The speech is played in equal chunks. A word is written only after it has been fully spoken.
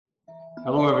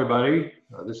Hello, everybody.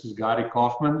 This is Gadi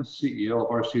Kaufmann, CEO of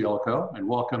RCLCO, and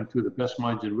welcome to the Best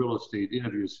Minds in Real Estate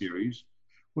interview series.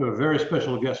 We have a very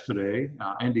special guest today,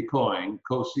 Andy Cohen,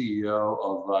 co-CEO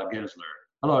of Gensler.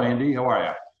 Hello, Andy. How are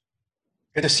you?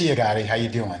 Good to see you, Gadi. How you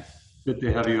doing? Good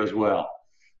to have you as well.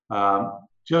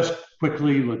 Just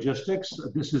quickly, logistics.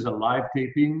 This is a live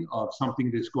taping of something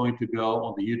that's going to go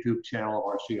on the YouTube channel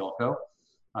of RCLCO.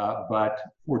 But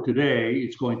for today,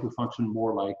 it's going to function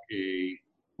more like a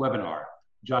webinar.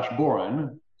 Josh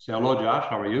Boren. Say hello, Josh.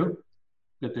 How are you?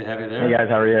 Good to have you there. Hey guys,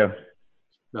 how are you?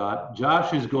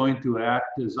 Josh is going to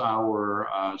act as our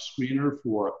screener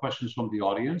for questions from the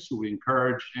audience. So we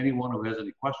encourage anyone who has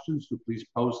any questions to please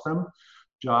post them.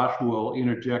 Josh will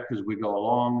interject as we go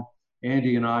along.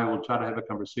 Andy and I will try to have a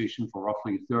conversation for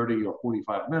roughly 30 or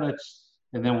 45 minutes,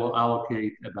 and then we'll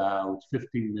allocate about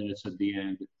 15 minutes at the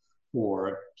end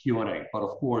for Q&A. But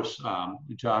of course,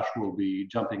 Josh will be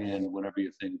jumping in whenever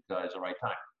you think is the right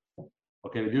time.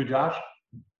 Okay with you, Josh?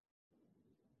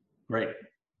 Great.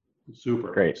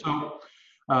 Super. Great. So,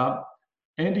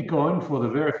 Andy Cohen, for the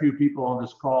very few people on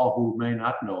this call who may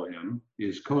not know him,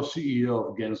 is co-CEO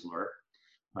of Gensler.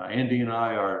 Andy and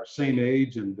I are same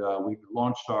age, and we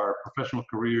launched our professional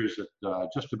careers at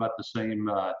just about the same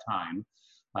time.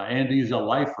 Andy is a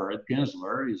lifer at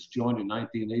Gensler. He's joined in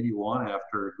 1981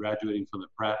 after graduating from the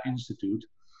Pratt Institute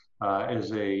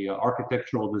as a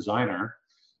architectural designer,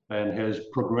 and has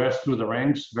progressed through the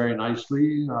ranks very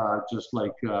nicely, just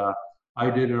like I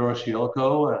did at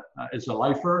RCLCO as a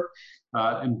lifer,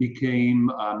 and became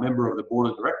a member of the board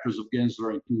of directors of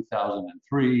Gensler in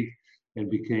 2003, and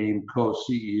became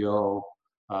co-CEO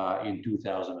in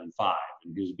 2005.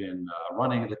 And he's been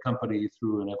running the company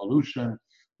through an evolution.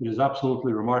 It is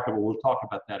absolutely remarkable. We'll talk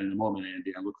about that in a moment,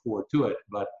 Andy. I look forward to it.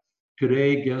 But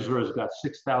today, Gensler has got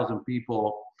 6,000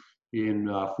 people in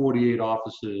 48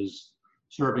 offices,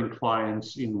 serving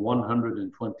clients in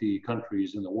 120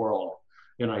 countries in the world.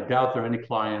 And I doubt there are any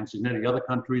clients in any other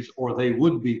countries, or they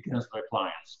would be Gensler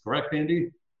clients. Correct,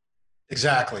 Andy?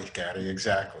 Exactly, Gadi.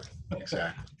 Exactly.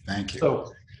 Thank you.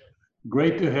 So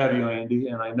great to have you, Andy.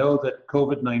 And I know that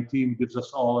COVID-19 gives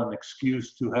us all an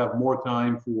excuse to have more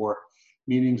time for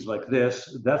meetings like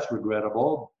this. That's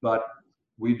regrettable, but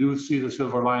we do see the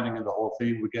silver lining in the whole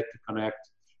thing. We get to connect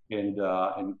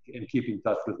and keep in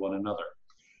touch with one another.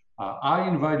 I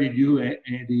invited you,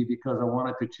 Andy, because I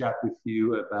wanted to chat with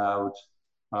you about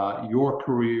your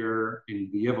career in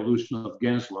the evolution of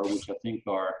Gensler, which I think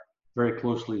are very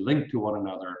closely linked to one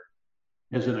another,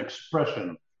 as an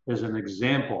expression, as an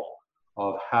example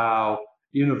of how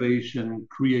innovation,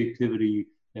 creativity,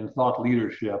 and thought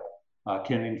leadership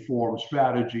can inform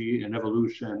strategy and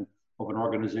evolution of an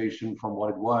organization from what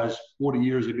it was 40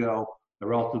 years ago, a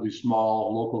relatively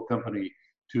small local company,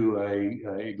 to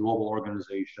a global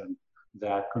organization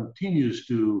that continues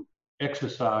to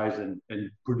exercise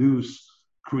and produce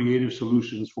creative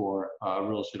solutions for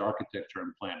real estate architecture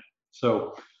and planning.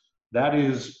 So that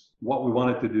is what we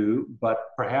wanted to do, but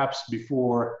perhaps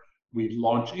before we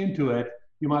launch into it,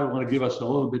 you might want to give us a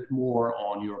little bit more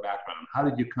on your background. How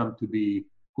did you come to be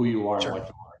who you are and what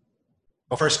you are?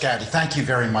 Well, first, Gadi, thank you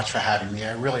very much for having me.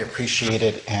 I really appreciate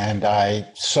it, and I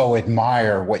so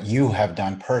admire what you have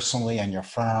done personally and your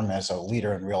firm as a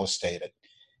leader in real estate.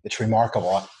 It's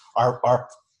remarkable. Our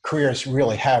careers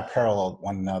really have paralleled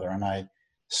one another, and I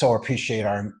so appreciate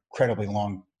our incredibly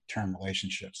long-term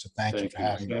relationship. So thank you for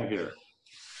having me. Here.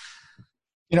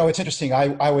 You know, it's interesting.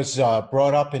 I was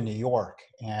brought up in New York,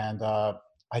 and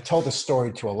I told this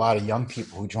story to a lot of young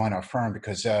people who join our firm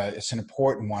because it's an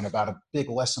important one about a big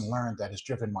lesson learned that has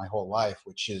driven my whole life,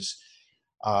 which is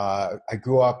I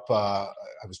grew up, I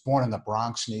was born in the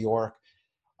Bronx, New York.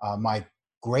 My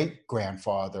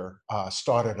great-grandfather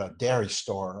started a dairy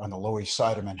store on the Lower East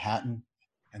Side of Manhattan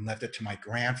and left it to my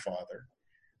grandfather,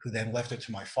 who then left it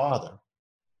to my father,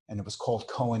 and it was called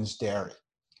Cohen's Dairy.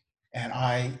 And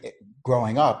I,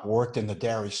 growing up, worked in the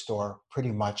dairy store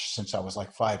pretty much since I was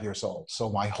like 5 years old. So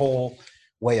my whole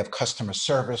way of customer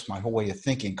service, my whole way of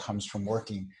thinking comes from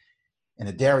working in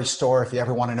a dairy store. If you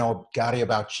ever want to know, Gadi,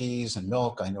 about cheese and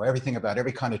milk, I know everything about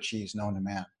every kind of cheese known to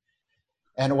man.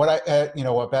 And what I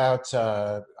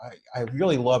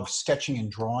really loved sketching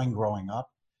and drawing growing up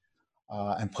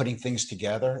and putting things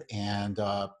together. And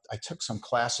I took some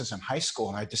classes in high school,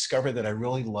 and I discovered that I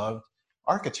really loved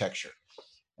architecture.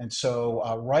 And so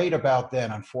right about then,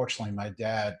 unfortunately, my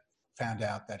dad found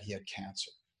out that he had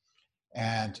cancer.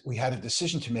 And we had a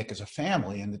decision to make as a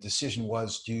family. And the decision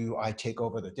was, do I take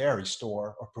over the dairy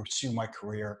store or pursue my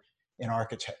career in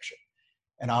architecture?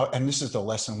 And this is the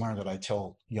lesson learned that I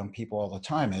tell young people all the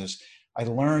time is, I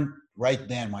learned right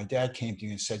then, my dad came to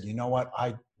me and said, you know what,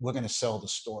 I we're going to sell the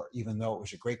store, even though it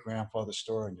was your great grandfather's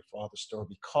store and your father's store,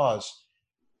 because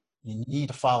you need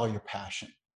to follow your passion.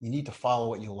 You need to follow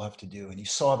what you love to do. And he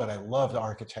saw that I loved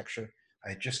architecture. I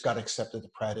had just got accepted to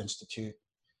Pratt Institute.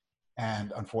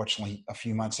 And unfortunately, a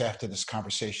few months after this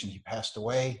conversation, he passed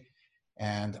away.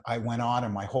 And I went on,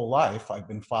 and my whole life, I've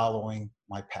been following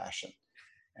my passion.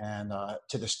 And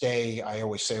to this day, I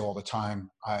always say all the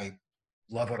time, I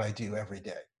love what I do every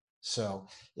day. So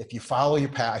if you follow your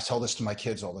passion, I tell this to my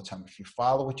kids all the time, if you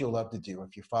follow what you love to do,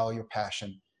 if you follow your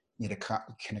passion, you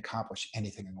can accomplish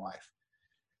anything in life.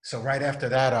 So right after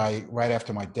that, right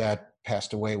after my dad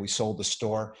passed away, we sold the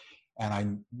store, and I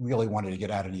really wanted to get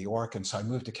out of New York. And so I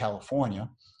moved to California,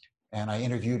 and I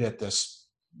interviewed at this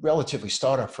relatively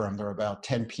startup firm. There were about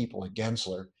 10 people at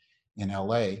Gensler in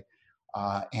LA,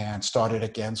 and started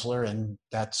at Gensler. And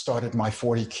that started my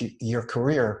 40-year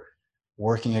career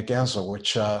working at Gensler,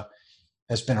 which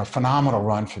has been a phenomenal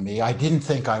run for me. I didn't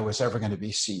think I was ever going to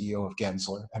be CEO of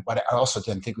Gensler, but I also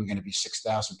didn't think we were going to be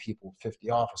 6,000 people,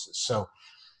 50 offices. So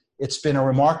it's been a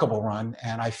remarkable run,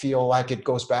 and I feel like it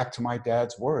goes back to my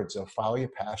dad's words of follow your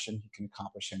passion, you can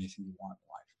accomplish anything you want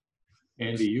in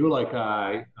life. Andy, you like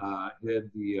I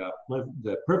had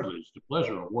the privilege, the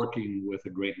pleasure of working with a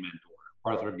great mentor,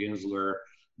 Arthur Gensler,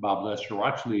 Bob Lester.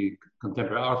 Actually,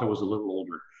 contemporary. Arthur was a little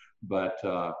older, but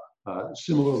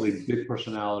similarly big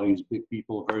personalities, big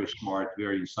people, very smart,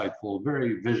 very insightful,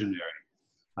 very visionary.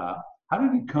 How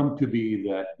did it come to be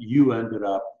that you ended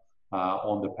up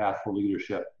on the path for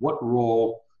leadership? What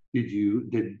role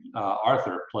did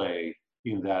Arthur play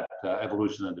in that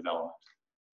evolution and development?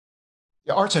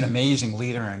 Yeah, Art's an amazing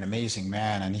leader and an amazing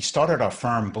man, and he started our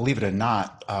firm, believe it or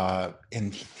not,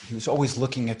 and he was always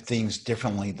looking at things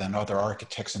differently than other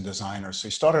architects and designers. So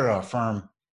he started our firm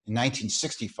in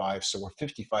 1965, so we're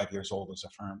 55 years old as a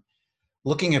firm,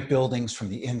 looking at buildings from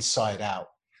the inside out,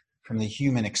 from the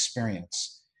human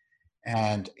experience.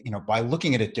 And by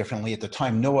looking at it differently, at the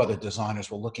time, no other designers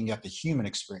were looking at the human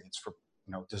experience for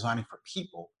designing for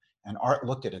people, and Art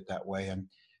looked at it that way. And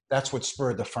that's what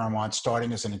spurred the firm on,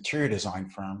 starting as an interior design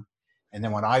firm. And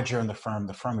then when I joined the firm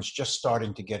was just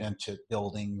starting to get into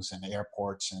buildings and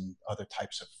airports and other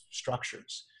types of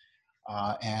structures.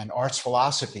 And Art's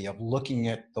philosophy of looking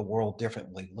at the world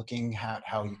differently, looking at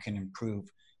how you can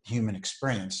improve human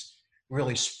experience,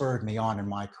 really spurred me on in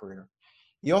my career.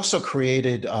 He also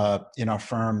created in our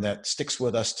firm that sticks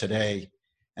with us today,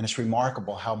 and it's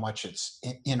remarkable how much it's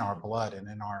in our blood and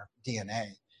in our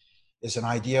DNA, is an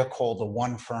idea called the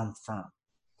one firm firm.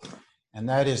 And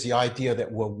that is the idea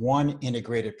that we're one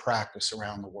integrated practice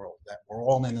around the world, that we're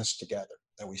all in this together,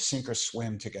 that we sink or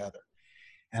swim together.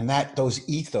 And that those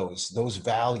ethos, those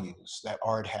values that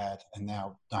Art had, and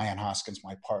now Diane Hoskins,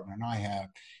 my partner, and I have,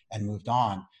 and moved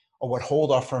on, are what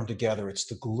hold our firm together. It's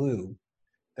the glue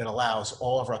that allows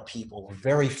all of our people, we're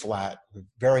very flat,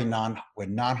 we're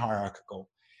non-hierarchical,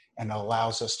 and it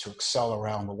allows us to excel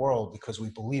around the world because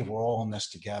we believe we're all in this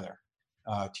together.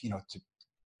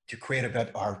 To create a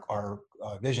better, our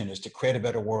vision is to create a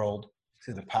better world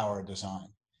through the power of design.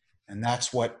 And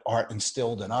that's what Art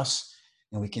instilled in us.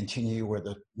 And we continue, we're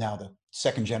now the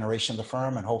second generation of the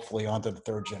firm, and hopefully on to the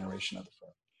third generation of the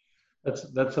firm.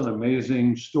 That's an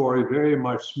amazing story. Very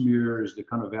much mirrors the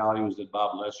kind of values that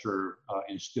Bob Lesser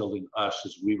instilled in us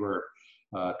as we were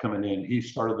coming in. He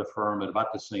started the firm at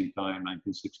about the same time,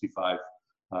 1965.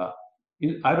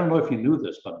 I don't know if you knew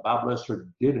this, but Bob Lesser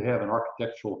did have an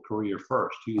architectural career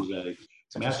first. He was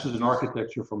a master's in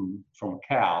architecture from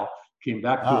Cal, came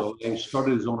back to LA,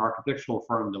 started his own architectural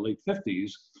firm in the late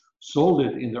 50s, sold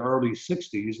it in the early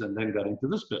 60s, and then got into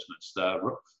this business,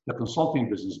 the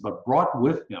consulting business, but brought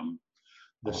with him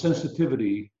the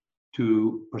sensitivity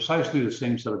to precisely the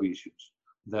same set of issues,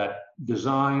 that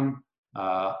design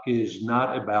is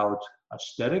not about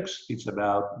aesthetics, it's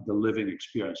about the living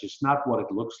experience. It's not what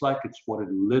it looks like, it's what it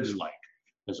lives like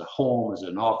as a home, as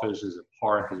an office, as a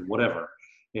park, as whatever.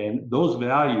 And those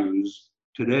values,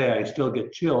 today I still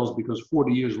get chills because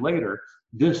 40 years later,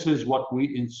 this is what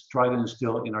we try to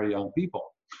instill in our young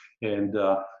people. And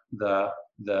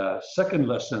the second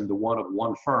lesson, the one of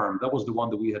one firm, that was the one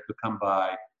that we had to come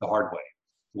by the hard way.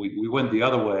 We went the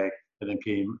other way and then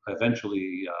came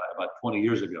eventually about 20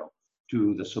 years ago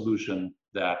to the solution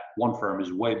that one firm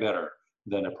is way better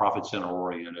than a profit center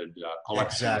oriented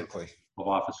collection of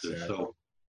offices. Exactly. So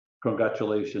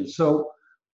congratulations. So,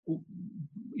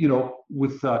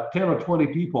 with 10 or 20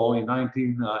 people in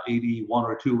 1981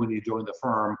 or 2 when you joined the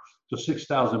firm to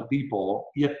 6,000 people,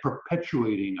 yet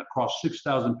perpetuating across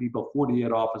 6,000 people,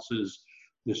 48 offices,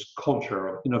 this culture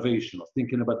of innovation, of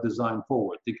thinking about design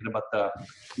forward, thinking about the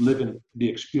living the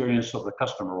experience of the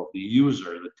customer, of the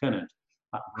user, the tenant.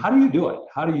 How do you do it?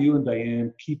 How do you and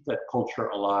Diane keep that culture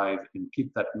alive and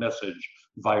keep that message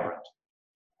vibrant?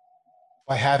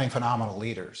 By having phenomenal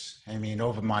leaders. I mean,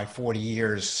 over my 40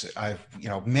 years,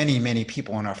 many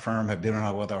people in our firm have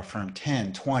been with our firm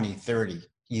 10, 20, 30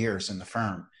 years in the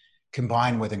firm,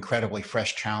 combined with incredibly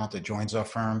fresh talent that joins our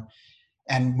firm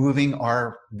and moving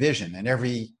our vision. And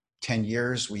every 10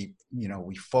 years, we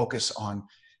focus on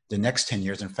the next 10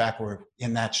 years. In fact, we're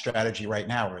in that strategy right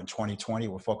now. We're in 2020,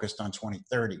 we're focused on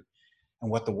 2030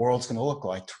 and what the world's going to look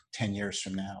like 10 years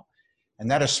from now. And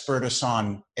that has spurred us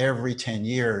on every 10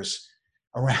 years.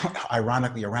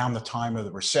 Ironically, around the time of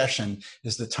the recession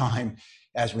is the time,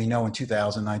 as we know, in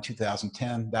 2009,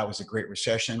 2010, that was a great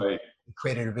recession. Right. We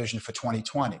created a vision for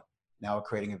 2020. Now we're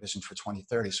creating a vision for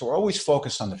 2030. So we're always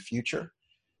focused on the future.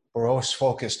 We're always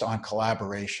focused on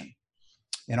collaboration.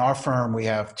 In our firm, we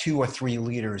have 2 or 3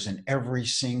 leaders in every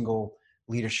single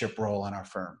leadership role in our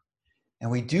firm.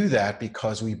 And we do that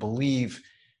because we believe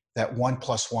that 1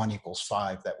 + 1 =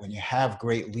 5, that when you have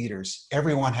great leaders,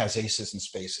 everyone has aces and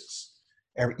spaces.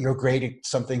 You're great at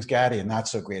some things, Gadi, and not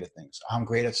so great at things. I'm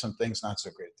great at some things, not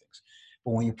so great at things.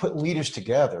 But when you put leaders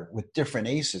together with different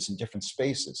aces and different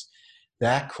spaces,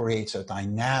 that creates a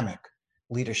dynamic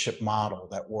leadership model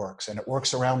that works, and it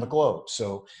works around the globe.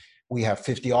 So we have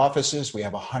 50 offices, we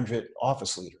have 100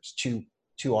 office leaders,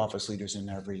 two office leaders in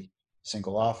every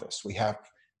single office. We have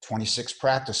 26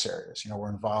 practice areas. We're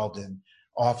involved in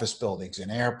office buildings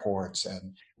and airports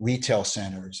and retail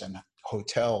centers and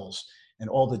hotels and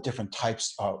all the different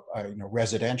types of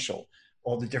residential,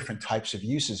 all the different types of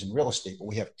uses in real estate. But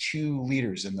we have 2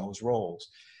 leaders in those roles.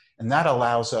 And that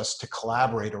allows us to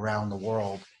collaborate around the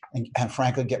world and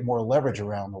frankly, get more leverage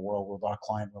around the world with our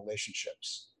client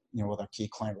relationships, with our key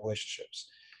client relationships.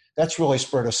 That's really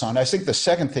spurred us on. I think the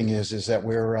second thing is that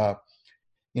we're,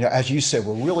 as you said,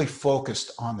 we're really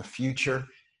focused on the future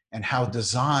and how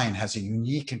design has a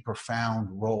unique and profound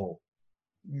role,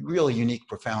 really unique,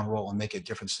 profound role, and make a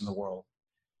difference in the world.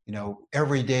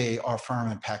 Every day our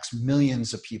firm impacts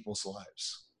millions of people's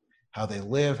lives, how they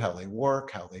live, how they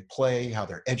work, how they play, how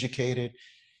they're educated,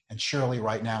 and surely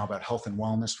right now about health and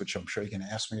wellness, which I'm sure you're going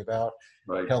to ask me about,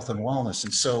 Right. Health and wellness.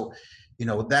 And so,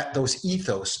 those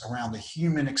ethos around the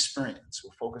human experience,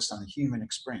 we're focused on the human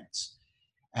experience,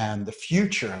 and the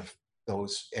future of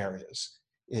those areas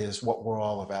is what we're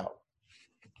all about.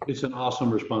 It's an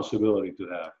awesome responsibility to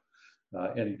have.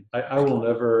 And I will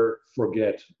never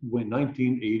forget when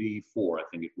 1984, I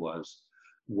think it was,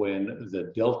 when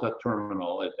the Delta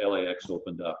terminal at LAX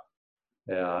opened up.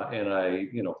 And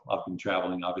I've been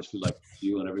traveling obviously like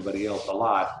you and everybody else a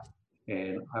lot.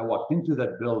 And I walked into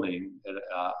that building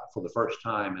for the first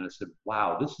time and I said,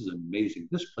 wow, this is amazing.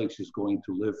 This place is going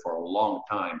to live for a long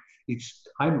time. It's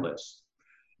timeless.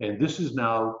 And this is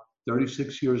now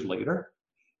 36 years later.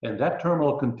 And that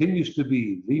terminal continues to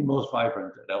be the most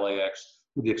vibrant at LAX,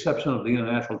 with the exception of the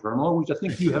international terminal, which I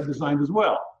think you have designed as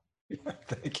well.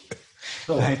 Thank you.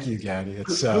 So, thank you, Gadi.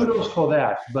 Kudos for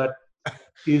that. But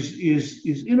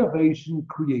is innovation,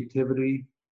 creativity,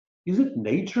 is it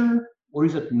nature or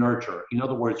is it nurture? In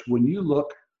other words, when you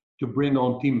look to bring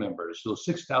on team members, those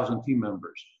 6,000 team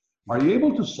members, are you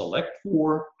able to select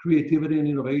for creativity and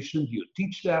innovation? Do you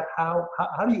teach that? How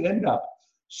do you end up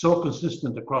so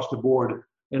consistent across the board?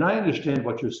 And I understand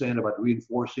what you're saying about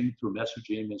reinforcing through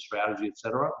messaging and strategy, et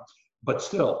cetera. But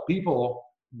still, people,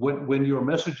 when your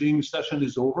messaging session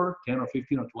is over, 10 or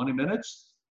 15 or 20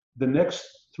 minutes, the next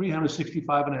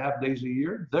 365 and a half days a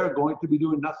year, they're going to be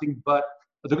doing nothing but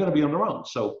they're going to be on their own.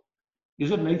 So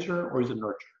is it nature or is it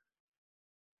nurture?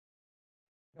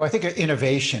 I think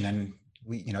innovation, and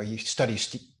you study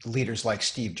leaders like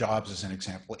Steve Jobs as an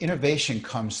example. Innovation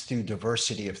comes through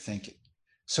diversity of thinking.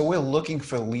 So we're looking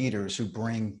for leaders who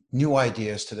bring new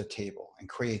ideas to the table and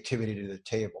creativity to the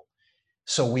table.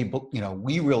 So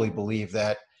we really believe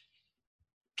that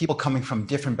people coming from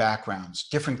different backgrounds,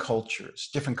 different cultures,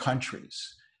 different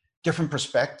countries, different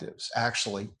perspectives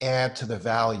actually add to the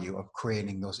value of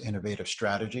creating those innovative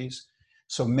strategies.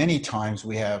 So many times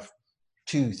we have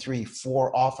 2, 3,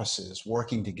 4 offices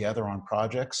working together on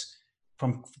projects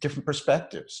from different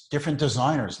perspectives, different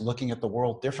designers looking at the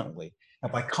world differently.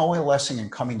 And by coalescing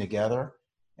and coming together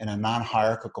in a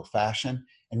non-hierarchical fashion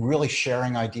and really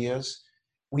sharing ideas,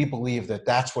 we believe that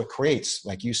that's what creates,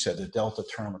 like you said, the Delta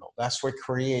terminal. That's what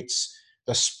creates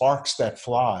the sparks that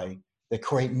fly that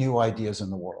create new ideas in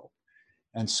the world.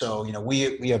 And so,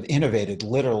 we have innovated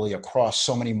literally across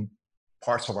so many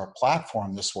parts of our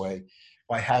platform this way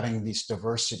by having this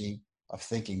diversity of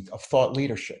thinking, of thought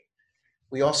leadership.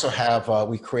 We also have,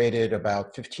 we created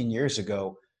about 15 years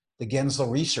ago, the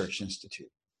Gensler Research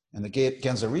Institute. And the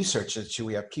Gensler Research Institute,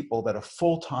 we have people that are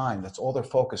full-time, that's all they're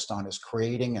focused on is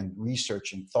creating and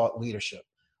researching thought leadership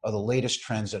of the latest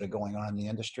trends that are going on in the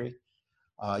industry.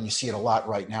 You see it a lot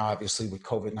right now, obviously, with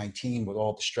COVID-19, with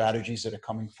all the strategies that are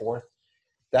coming forth.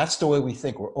 That's the way we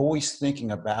think. We're always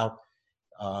thinking about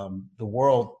the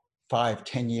world 5,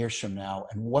 10 years from now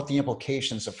and what the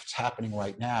implications of what's happening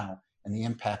right now and the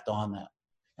impact on that.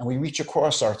 And we reach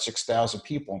across our 6,000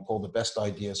 people and pull the best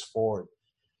ideas forward.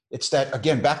 It's that,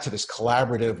 again, back to this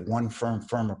collaborative one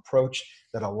firm approach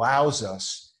that allows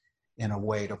us in a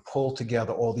way to pull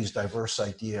together all these diverse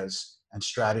ideas and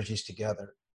strategies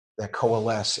together that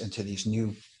coalesce into these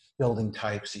new building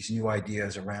types, these new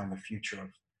ideas around the future of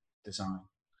design.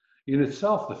 In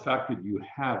itself, the fact that you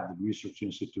have the Research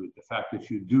Institute, the fact that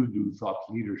you do thought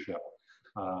leadership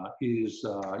is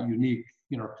unique.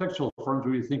 In architectural firms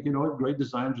where you think, you know what, great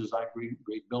designers design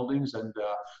great buildings and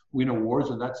win awards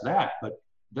and that's that. But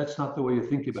that's not the way you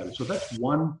think about it. So that's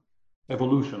one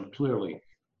evolution, clearly.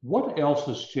 What else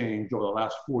has changed over the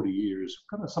last 40 years?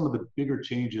 Kind of some of the bigger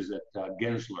changes at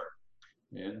Gensler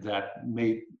that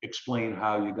may explain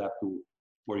how you got to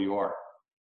where you are.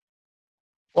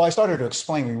 Well, I started to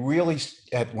explain,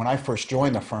 when I first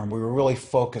joined the firm, we were really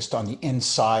focused on the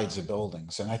insides of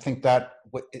buildings. And I think that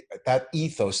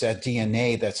ethos, that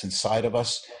DNA that's inside of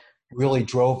us really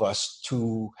drove us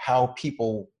to how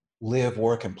people live,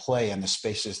 work, and play in the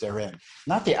spaces they're in.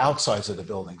 Not the outsides of the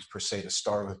buildings per se to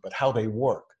start with, but how they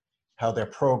work, how they're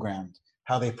programmed,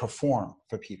 how they perform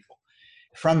for people.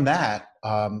 From that,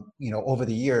 over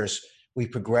the years, we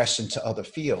progressed into other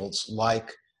fields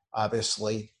like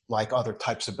other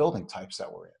types of building types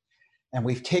that we're in. And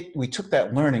we took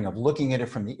that learning of looking at it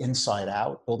from the inside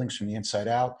out, buildings from the inside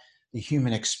out, the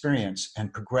human experience,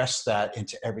 and progressed that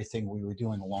into everything we were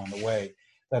doing along the way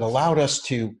that allowed us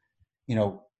to,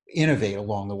 innovate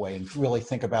along the way and really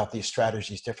think about these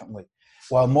strategies differently.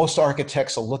 While most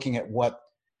architects are looking at what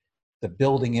the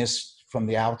building is from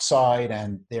the outside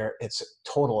and its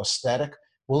total aesthetic,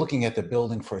 we're looking at the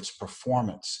building for its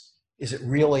performance. Is it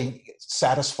really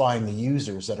satisfying the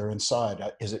users that are inside?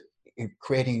 Is it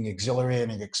creating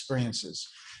exhilarating experiences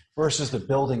versus the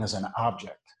building as an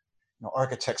object?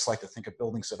 Architects like to think of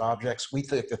buildings as objects. We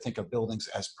like to think of buildings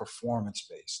as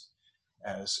performance-based.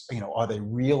 Are they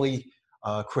really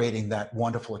creating that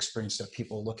wonderful experience that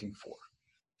people are looking for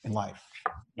in life?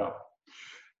 No.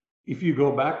 If you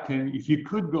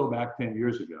could go back 10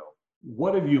 years ago,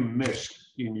 what have you missed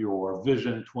in your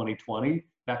Vision 2020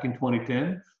 back in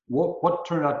 2010? What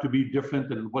turned out to be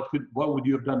different, and what would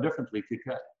you have done differently if you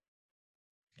could?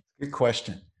 Good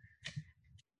question.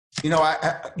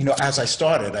 As I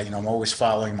started, I'm always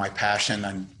following my passion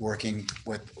and working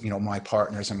with my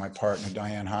partners and my partner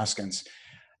Diane Hoskins.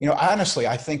 Honestly,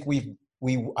 I think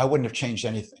I wouldn't have changed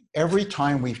anything. Every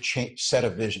time we've set a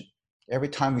vision, every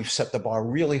time we've set the bar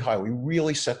really high, we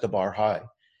really set the bar high,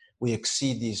 we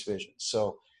exceed these visions.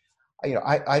 So,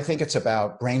 I think it's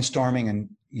about brainstorming and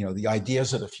the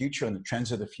ideas of the future and the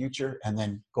trends of the future, and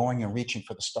then going and reaching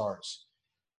for the stars.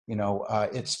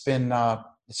 It's been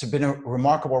a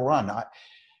remarkable run.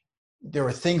 There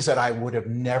are things that I would have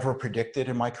never predicted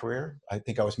in my career. I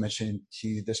think I was mentioning to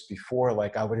you this before,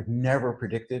 like I would have never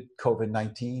predicted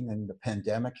COVID-19 and the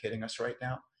pandemic hitting us right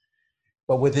now.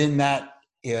 But within that,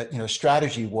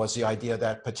 strategy was the idea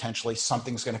that potentially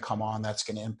something's going to come on that's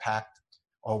going to impact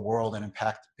our world and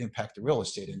impact the real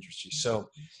estate industry. So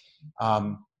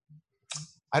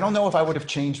I don't know if I would have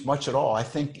changed much at all. I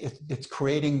think it's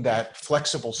creating that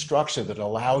flexible structure that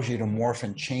allows you to morph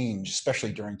and change,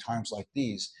 especially during times like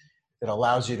these, that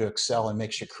allows you to excel and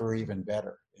makes your career even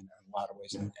better in a lot of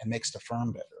ways, and makes the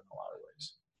firm better in a lot of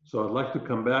ways. So I'd like to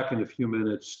come back in a few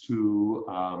minutes to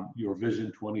your Vision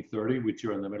 2030, which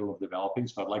you're in the middle of developing.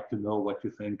 So I'd like to know what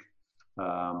you think,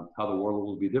 how the world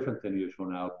will be different 10 years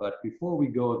from now. But before we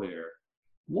go there,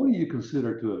 what do you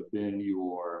consider to have been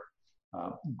your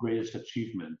greatest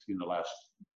achievement in the last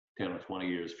 10 or 20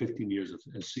 years, 15 years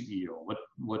as CEO?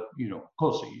 What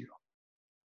co-CEO?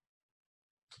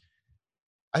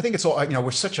 I think it's all,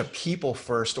 we're such a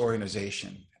people-first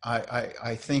organization.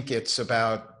 I think it's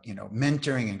about,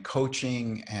 mentoring and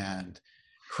coaching and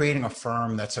creating a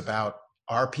firm that's about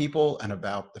our people and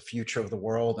about the future of the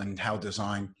world and how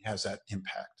design has that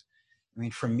impact. I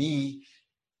mean, for me,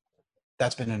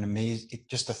 that's been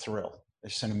just a thrill.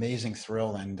 It's an amazing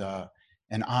thrill and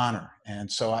an honor. And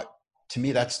so to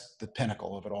me, that's the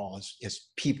pinnacle of it all is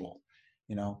people.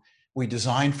 We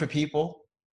design for people.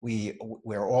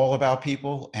 We're all about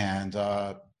people, and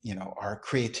our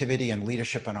creativity and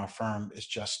leadership in our firm is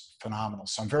just phenomenal.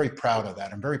 So I'm very proud of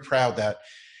that. I'm very proud that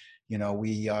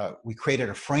we created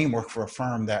a framework for a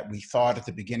firm that we thought at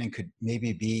the beginning could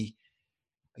maybe be,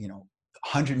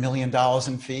 $100 million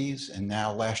in fees. And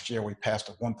now last year we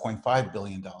passed $1.5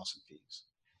 billion in fees.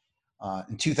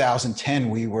 In 2010,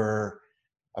 we were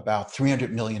about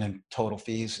 300 million in total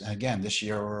fees. And again, this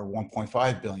year we're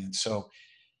 1.5 billion. So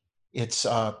it's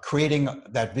creating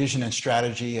that vision and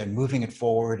strategy and moving it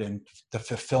forward, and the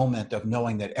fulfillment of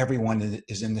knowing that everyone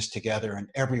is in this together, and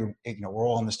we're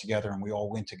all in this together and we all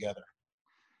win together.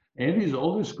 And is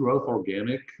all this growth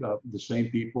organic, the same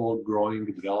people growing,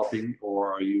 developing,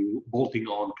 or are you bolting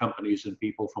on companies and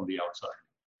people from the outside?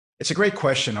 It's a great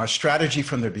question. Our strategy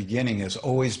from the beginning has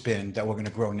always been that we're going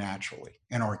to grow naturally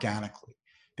and organically,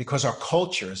 because our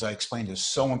culture, as I explained, is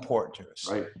so important to us.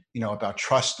 Right. About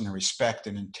trust and respect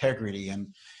and integrity,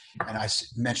 and I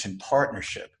mentioned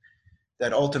partnership.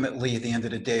 That ultimately, at the end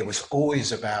of the day, it was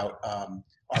always about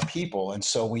our people. And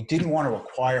so we didn't want to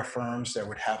acquire firms that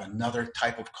would have another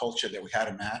type of culture that we had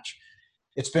to match.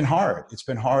 It's been hard. It's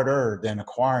been harder than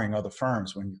acquiring other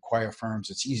firms. When you acquire firms,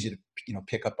 it's easy to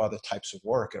pick up other types of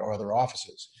work or other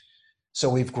offices. So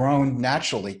we've grown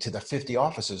naturally to the 50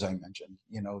 offices I mentioned.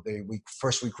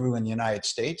 We grew in the United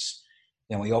States,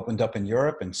 then we opened up in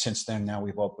Europe, and since then now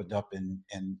we've opened up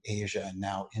in Asia and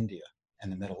now India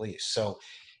and the Middle East. So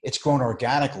it's grown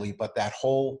organically, but that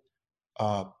whole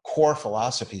core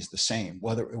philosophy is the same.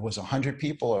 Whether it was 100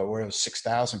 people or whether it was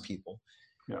 6,000 people,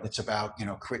 yeah. It's about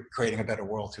creating a better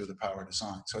world through the power of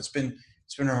design. So it's been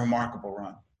a remarkable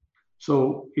run.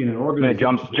 So in an organization,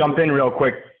 I'm gonna jump in real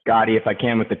quick, Gadi, if I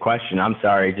can, with the question. I'm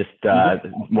sorry, just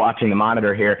watching the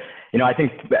monitor here. I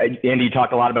think Andy, you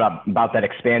talked a lot about that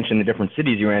expansion, the different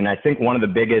cities you're in. I think one of the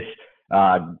biggest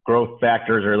growth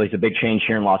factors, or at least a big change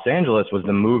here in Los Angeles, was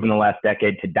the move in the last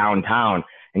decade to downtown,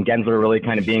 and Gensler really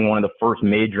kind of being one of the first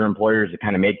major employers to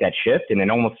kind of make that shift. And it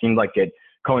almost seemed like it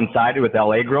coincided with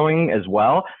LA growing as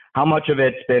well. How much of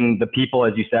it's been the people,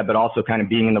 as you said, but also kind of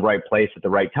being in the right place at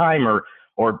the right time,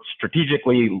 or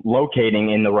strategically locating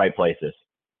in the right places?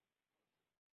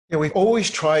 Yeah, we've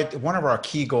always tried. One of our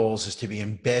key goals is to be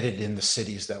embedded in the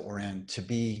cities that we're in, to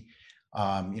be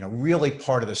really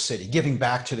part of the city, giving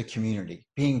back to the community,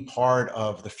 being part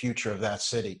of the future of that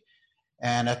city.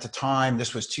 And at the time,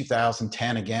 this was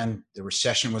 2010, again, the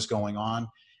recession was going on.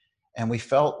 And we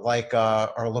felt like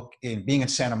being in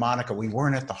Santa Monica, we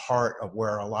weren't at the heart of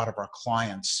where a lot of our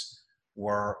clients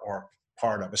were or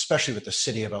part of, especially with the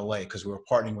city of LA, because we were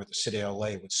partnering with the city of LA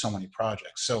with so many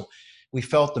projects. So we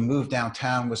felt the move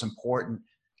downtown was important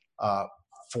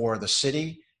for the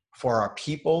city, for our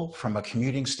people. From a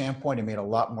commuting standpoint, it made a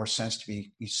lot more sense to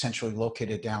be essentially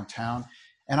located downtown.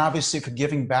 And obviously for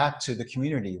giving back to the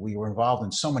community. We were involved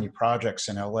in so many projects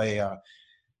in LA. A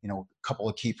couple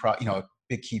of a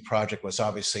big key project was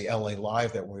obviously LA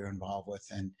Live that we were involved with,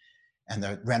 and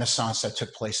the renaissance that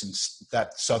took place in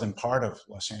that southern part of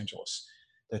Los Angeles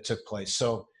that took place.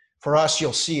 So for us,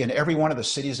 you'll see in every one of the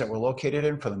cities that we're located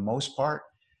in, for the most part,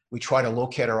 we try to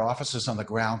locate our offices on the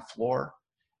ground floor.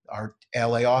 Our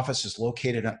LA office is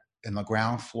located in the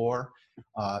ground floor.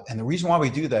 And the reason why we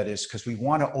do that is because we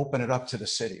want to open it up to the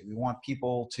city. We want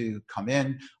people to come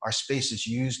in. Our space is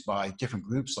used by different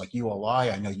groups like ULI.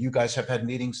 I know you guys have had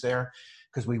meetings there,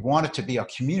 because we want it to be a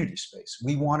community space.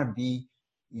 We want to be,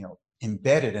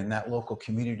 embedded in that local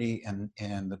community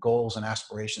and the goals and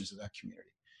aspirations of that community.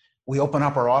 We open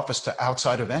up our office to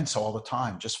outside events all the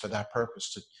time, just for that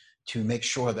purpose, to make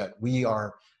sure that we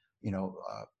are,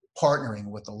 partnering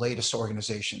with the latest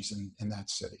organizations in that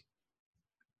city.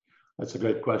 That's a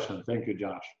great question. Thank you,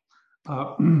 Josh.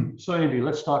 So Andy,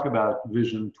 let's talk about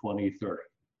Vision 2030.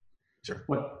 Sure.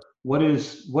 What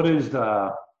is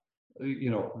the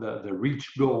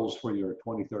reach goals for your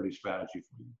 2030 strategy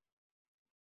for you?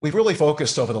 We've really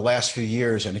focused over the last few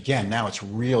years, and again, now it's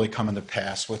really coming to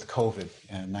pass with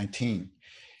COVID-19,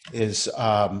 is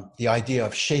the idea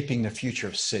of shaping the future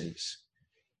of cities.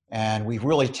 And we've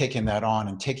really taken that on,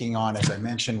 as I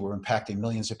mentioned, we're impacting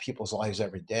millions of people's lives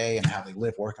every day and how they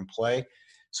live, work, and play.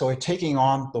 So we're taking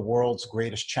on the world's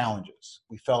greatest challenges.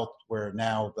 We felt we're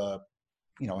now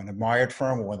an admired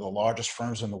firm, one of the largest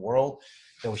firms in the world,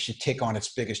 that we should take on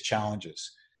its biggest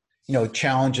challenges.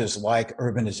 Challenges like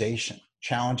urbanization,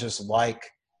 challenges like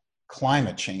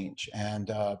climate change. And,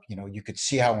 you could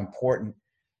see how important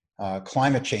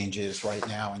climate change is right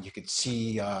now. And you could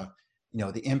see,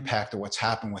 the impact of what's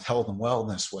happened with health and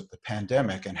wellness with the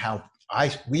pandemic, and how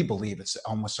we believe it's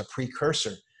almost a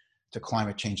precursor to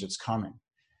climate change that's coming.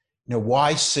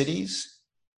 Why cities?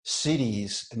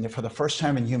 Cities, and for the first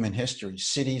time in human history,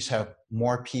 cities have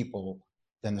more people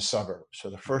than the suburbs for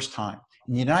the first time.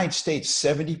 In the United States,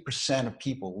 70% of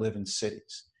people live in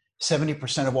cities.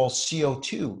 70% of all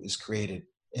CO2 is created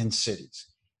in cities.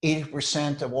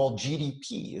 80% of all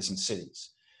GDP is in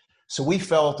cities. So we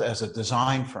felt as a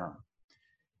design firm,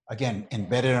 again,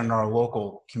 embedded in our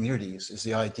local communities, is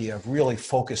the idea of really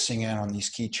focusing in on these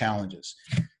key challenges.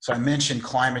 So I mentioned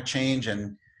climate change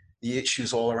and the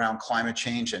issues all around climate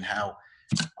change, and how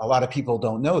a lot of people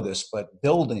don't know this, but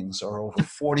buildings are over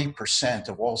 40%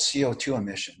 of all CO2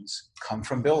 emissions come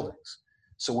from buildings.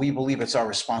 So we believe it's our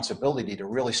responsibility to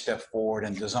really step forward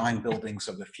and design buildings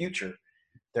of the future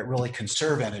that really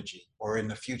conserve energy, or in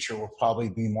the future will probably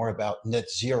be more about net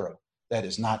zero. That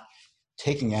is not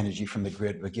taking energy from the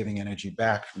grid, but giving energy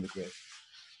back from the grid.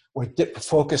 We're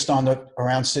focused on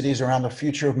around cities, around the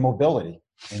future of mobility.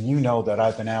 And you know that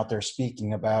I've been out there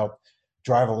speaking about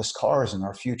driverless cars in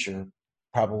our future,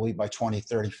 probably by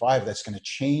 2035. That's going to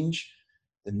change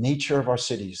the nature of our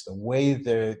cities, the way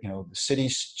the city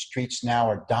streets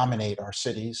now dominate our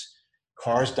cities.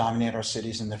 Cars dominate our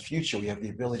cities. In the future, we have the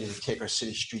ability to take our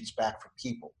city streets back for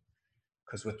people.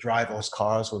 Because with driverless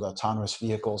cars, with autonomous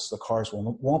vehicles, the cars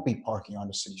won't be parking on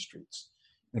the city streets.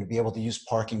 We're going to be able to use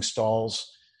parking stalls,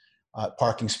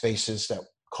 parking spaces that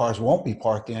cars won't be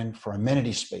parked in, for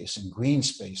amenity space and green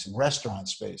space and restaurant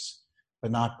space,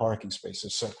 but not parking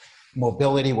spaces. So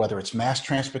mobility, whether it's mass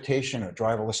transportation or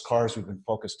driverless cars, we've been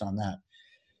focused on that.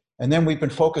 And then we've been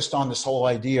focused on this whole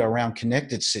idea around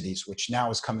connected cities, which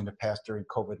now is coming to pass during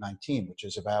COVID-19, which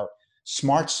is about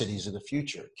smart cities of the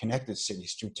future, connected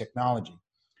cities through technology.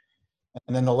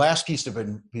 And then the last piece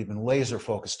we've been laser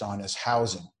focused on is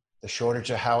housing, the shortage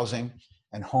of housing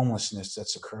and homelessness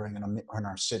that's occurring in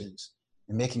our cities,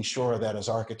 and making sure that as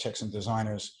architects and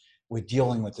designers, we're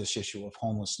dealing with this issue of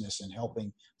homelessness and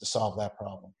helping to solve that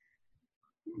problem.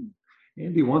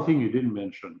 Andy, one thing you didn't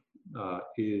mention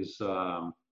is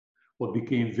what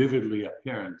became vividly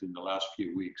apparent in the last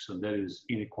few weeks, and that is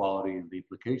inequality and the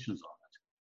implications of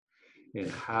it.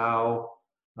 And how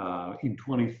in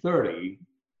 2030,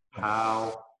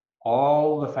 how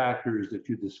all the factors that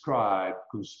you described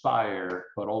conspire,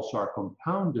 but also are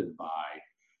compounded by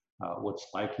what's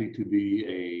likely to be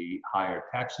a higher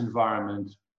tax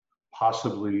environment,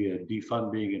 possibly a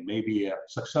defunding and maybe a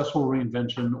successful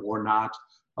reinvention or not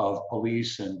of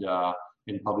police and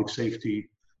public safety,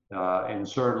 and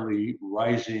certainly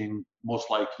most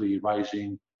likely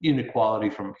rising inequality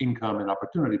from income and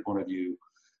opportunity point of view.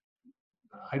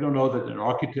 I don't know that an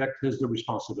architect has the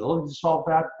responsibility to solve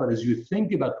that, but as you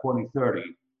think about 2030,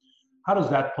 how does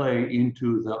that play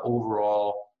into the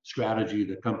overall strategy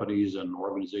that companies and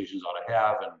organizations ought to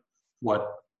have, and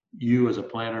what you as a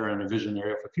planner and a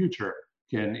visionary for the future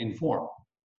can inform?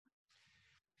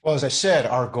 Well, as I said,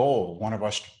 our goal, one of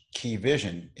our key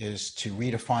vision, is to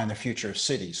redefine the future of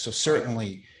cities. So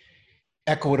certainly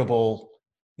equitable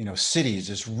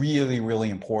cities is really, really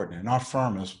important. And our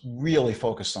firm is really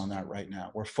focused on that right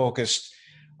now. We're focused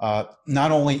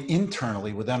not only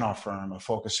internally within our firm, of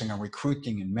focusing on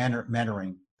recruiting and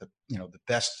mentoring the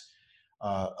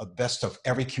best of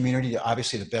every community,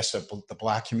 obviously the best of the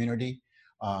Black community.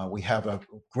 We have a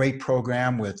great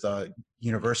program with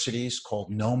universities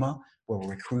called NOMA, where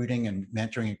we're recruiting and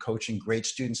mentoring and coaching great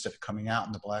students that are coming out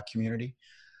in the Black community.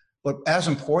 But as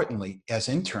importantly, as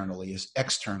internally as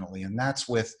externally, and that's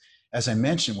with, as I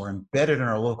mentioned, we're embedded in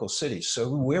our local cities. So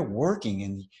we're working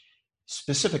in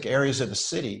specific areas of the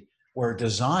city where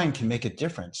design can make a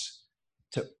difference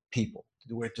to people,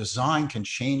 where design can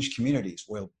change communities,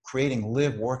 where creating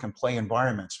live, work, and play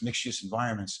environments, mixed-use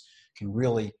environments, can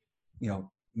really,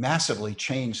 massively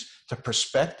change the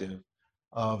perspective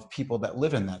of people that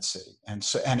live in that city. And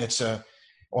so, and it's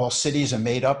all cities are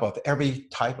made up of every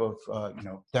type of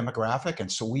demographic, and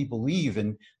so we believe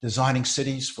in designing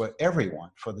cities for everyone,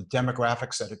 for the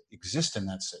demographics that exist in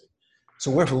that city. So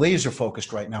we're laser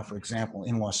focused right now, for example,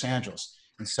 in Los Angeles,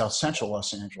 in South Central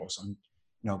Los Angeles, on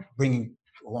bringing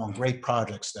along great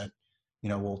projects that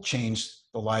will change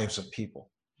the lives of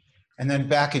people. And then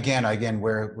back again,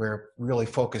 we're really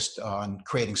focused on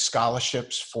creating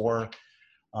scholarships for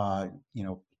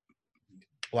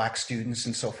Black students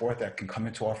and so forth that can come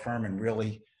into our firm and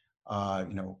really,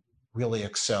 really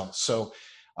excel. So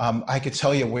I could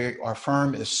tell you our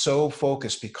firm is so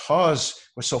focused, because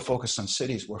we're so focused on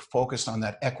cities, we're focused on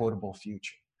that equitable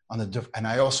future. And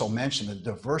I also mentioned the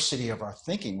diversity of our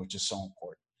thinking, which is so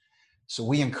important. So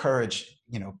we encourage,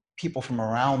 people from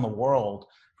around the world,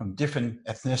 from different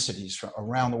ethnicities, from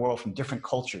around the world, from different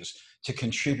cultures, to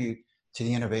contribute to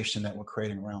the innovation that we're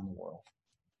creating around the world.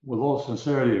 With all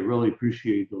sincerity, I really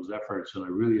appreciate those efforts, and I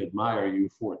really admire you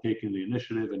for taking the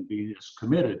initiative and being as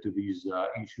committed to these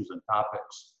issues and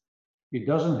topics. It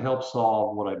doesn't help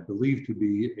solve what I believe to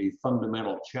be a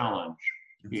fundamental challenge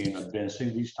in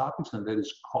advancing these topics, and that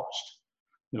is cost.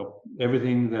 You know,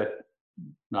 everything that,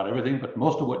 not everything, but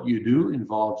most of what you do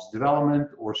involves development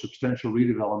or substantial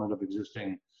redevelopment of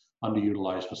existing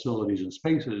underutilized facilities and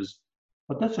spaces,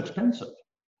 but that's expensive.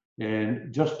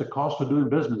 And just the cost of doing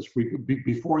business,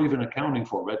 before even accounting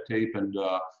for red tape and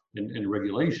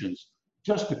regulations,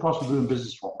 just the cost of doing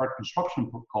business for hard construction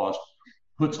cost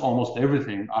puts almost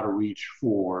everything out of reach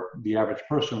for the average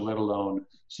person, let alone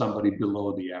somebody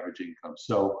below the average income.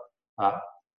 So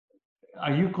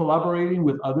are you collaborating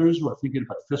with others who are thinking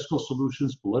about fiscal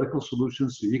solutions, political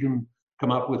solutions, so you can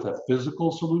come up with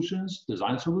physical solutions,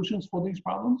 design solutions for these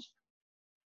problems?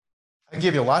 I can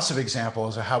give you lots of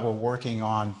examples of how we're working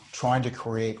on trying to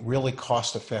create really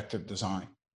cost-effective design.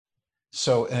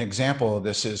 So an example of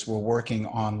this is we're working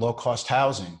on low-cost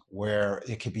housing, where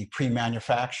it could be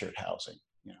pre-manufactured housing,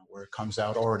 you know, where it comes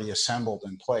out already assembled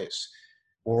in place.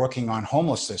 We're working on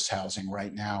homelessness housing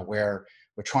right now, where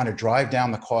we're trying to drive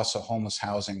down the cost of homeless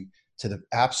housing to the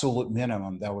absolute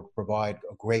minimum that would provide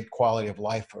a great quality of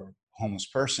life for a homeless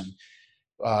person,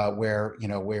 where, you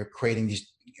know, we're creating these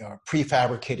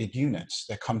prefabricated units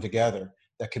that come together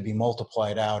that could be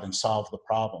multiplied out and solve the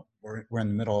problem. We're in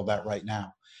the middle of that right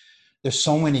now. There's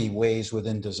so many ways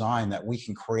within design that we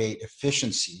can create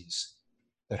efficiencies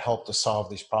that help to solve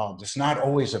these problems. It's not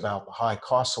always about the high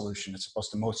cost solution. It's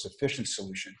supposed to be the most efficient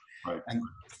solution. Right. And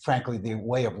frankly, the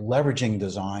way of leveraging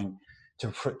design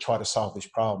to try to solve these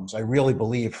problems. I really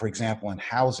believe, for example, in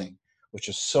housing, which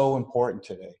is so important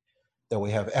today, that we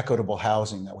have equitable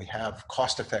housing, that we have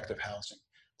cost-effective housing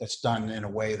that's done in a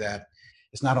way that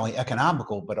is not only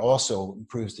economical, but also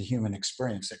improves the human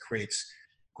experience, that creates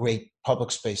great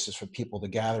public spaces for people to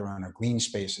gather on, or green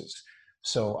spaces.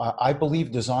 So I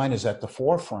believe design is at the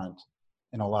forefront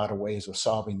in a lot of ways of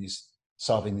solving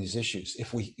these issues.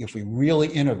 If we really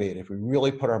innovate, if we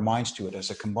really put our minds to it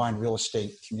as a combined real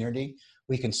estate community,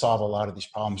 we can solve a lot of these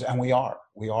problems, and we are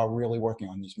really working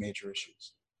on these major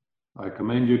issues. I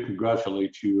commend you,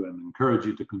 congratulate you, and encourage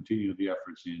you to continue the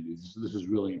efforts, Andy. This is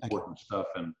really important stuff,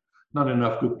 and not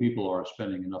enough good people are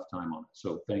spending enough time on it.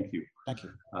 So thank you. Thank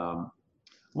you.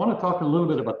 I want to talk a little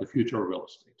bit about the future of real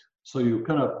estate. So you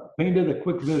kind of painted a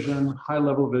quick vision,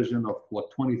 high-level vision of what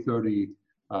 2030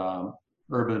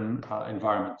 urban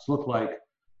environments look like.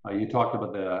 You talked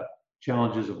about the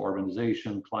challenges of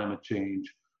urbanization, climate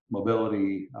change,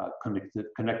 mobility,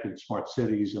 connected smart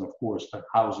cities, and of course, the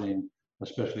housing,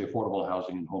 especially affordable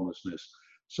housing and homelessness.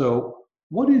 So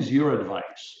what is your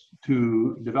advice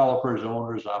to developers,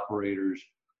 owners, operators,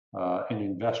 and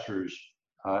investors?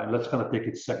 And let's kind of take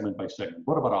it segment by segment.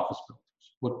 What about office buildings?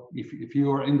 What, if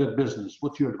you are in that business,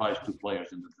 what's your advice to players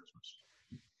in the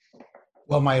business?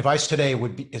 Well, my advice today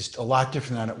is a lot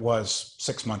different than it was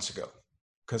 6 months ago,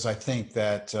 because I think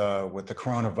that with the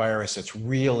coronavirus, it's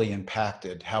really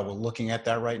impacted how we're looking at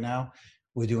that right now.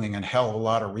 We're doing a hell of a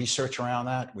lot of research around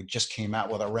that. We just came out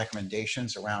with our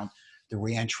recommendations around the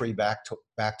reentry back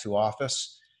to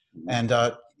office, and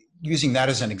using that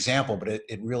as an example, but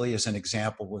it really is an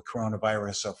example with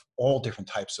coronavirus of all different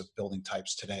types of building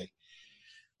types today.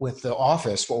 With the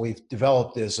office, what we've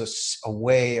developed is a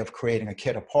way of creating a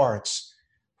kit of parts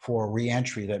for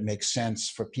reentry that makes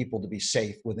sense for people to be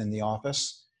safe within the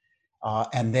office.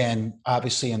 And then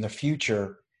obviously in the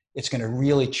future, it's going to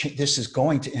really, this is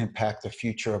going to impact the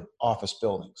future of office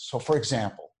buildings. So for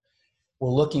example, we're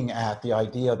looking at the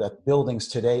idea that buildings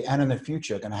today and in the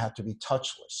future are going to have to be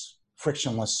touchless,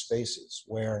 frictionless spaces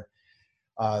where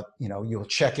you know, you'll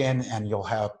check in and you'll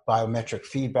have biometric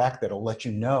feedback that'll let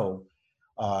you know,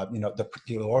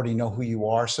 you'll already know who you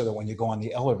are, so that when you go on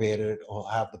the elevator, it'll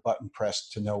have the button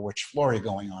pressed to know which floor you're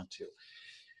going on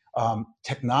to.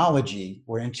 Technology,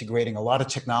 we're integrating a lot of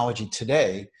technology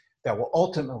today that will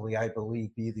ultimately, I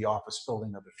believe, be the office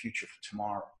building of the future for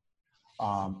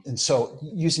tomorrow. And so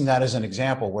using that as an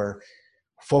example, we're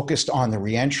focused on the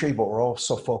reentry, but we're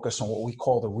also focused on what we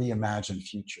call the reimagined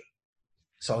future.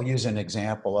 So I'll use an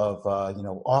example of,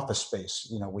 office space.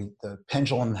 The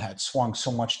pendulum had swung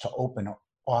so much to open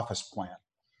office plan.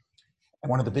 And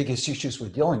one of the biggest issues we're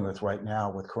dealing with right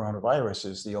now with coronavirus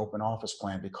is the open office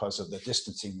plan because of the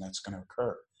distancing that's going to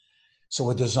occur. So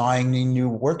we're designing new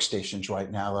workstations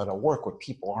right now that'll work where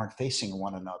people aren't facing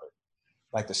one another,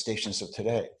 like the stations of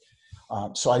today.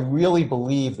 So I really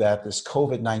believe that this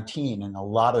COVID-19 and a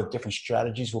lot of different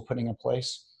strategies we're putting in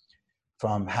place,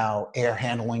 from how air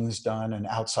handling is done and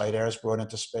outside air is brought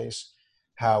into space,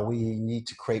 how we need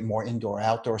to create more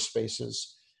indoor-outdoor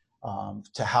spaces,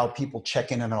 to how people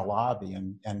check in a lobby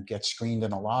and get screened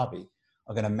in a lobby,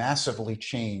 are going to massively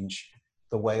change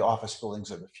the way office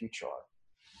buildings of the future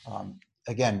are.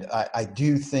 again, I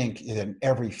do think in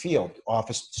every field,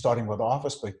 office, starting with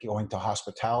office, but going to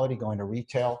hospitality, going to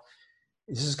retail,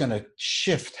 this is going to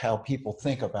shift how people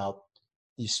think about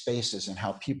these spaces and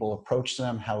how people approach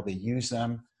them, how they use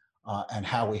them, and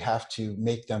how we have to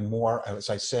make them more, as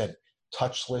I said,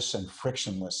 touchless and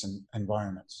frictionless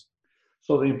environments.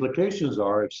 So the implications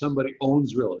are if somebody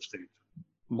owns real estate,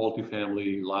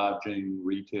 multifamily, lodging,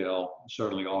 retail,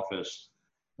 certainly office,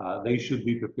 they should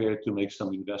be prepared to make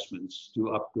some investments to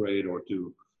upgrade or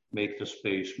to make the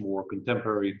space more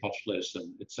contemporary, touchless,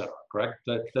 and et cetera, correct?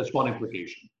 That's one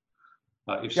implication.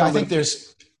 If Yeah, somebody,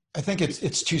 I think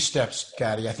it's two steps,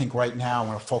 Gadi. I think right now,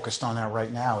 we're focused on that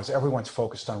right now, is everyone's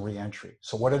focused on reentry.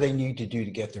 So what do they need to do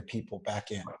to get their people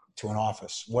back in to an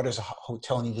office? What does a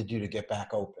hotel need to do to get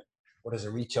back open? What does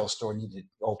a retail store need to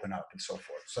open up and so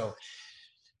forth? So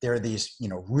there are these,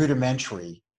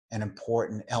 rudimentary and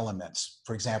important elements.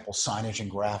 For example, signage and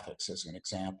graphics as an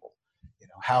example.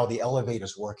 How the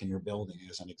elevators work in your building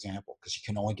as an example, because you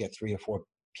can only get 3 or 4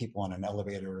 people on an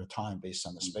elevator at a time based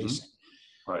on the spacing.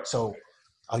 right. So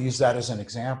I'll use that as an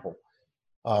example.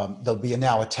 There'll be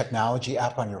now a technology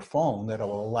app on your phone that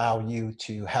will allow you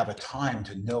to have a time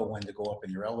to know when to go up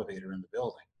in your elevator in the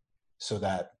building, so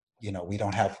that we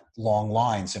don't have long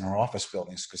lines in our office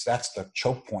buildings, because that's the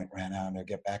choke point right now to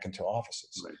get back into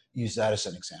offices. Right. Use that as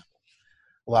an example.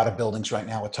 A lot of buildings right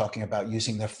now are talking about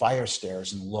using their fire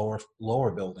stairs in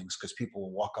lower buildings, because people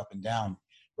will walk up and down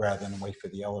rather than wait for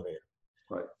the elevator.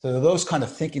 Right. So those kind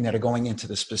of thinking that are going into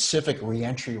the specific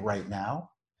reentry right now.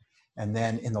 And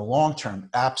then in the long term,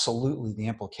 absolutely the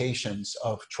implications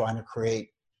of trying to create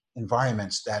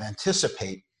environments that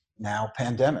anticipate now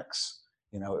pandemics.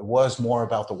 It was more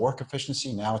about the work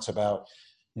efficiency. Now it's about,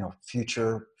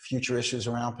 future issues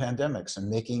around pandemics, and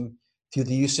making, through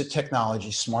the use of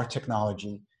technology, smart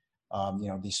technology,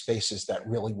 these spaces that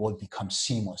really would become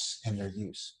seamless in their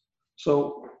use.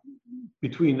 So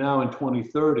between now and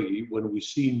 2030, when we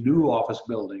see new office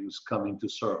buildings come into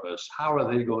service, how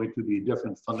are they going to be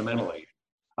different fundamentally,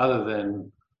 other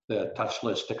than the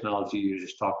touchless technology you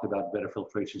just talked about, better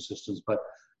filtration systems? But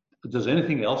does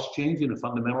anything else change in a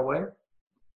fundamental way?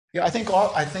 Yeah, I think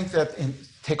that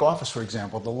take office, for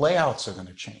example, the layouts are going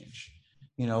to change.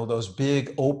 Those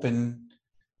big open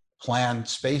plan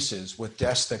spaces with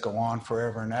desks that go on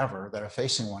forever and ever that are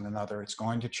facing one another, it's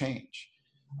going to change.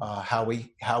 How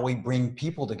we bring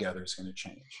people together is going to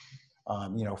change.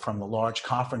 From the large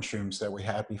conference rooms that we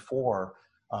had before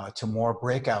to more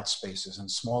breakout spaces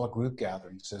and smaller group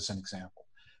gatherings, as an example.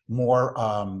 More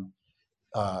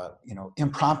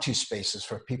impromptu spaces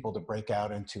for people to break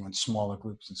out into in smaller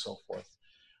groups and so forth.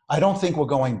 I don't think we're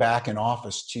going back in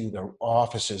office to the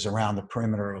offices around the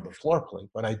perimeter of the floor plate,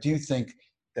 but I do think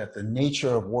that the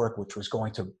nature of work, which was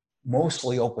going to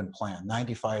mostly open plan,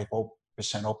 95%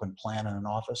 open plan in an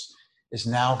office, is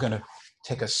now going to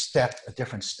take a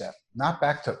different step, not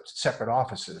back to separate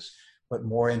offices, but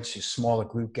more into smaller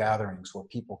group gatherings where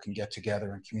people can get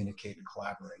together and communicate and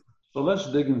collaborate. So let's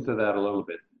dig into that a little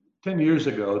bit. 10 years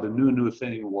ago, the new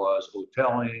thing was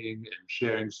hoteling and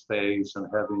sharing space and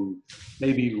having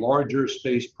maybe larger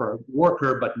space per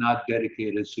worker, but not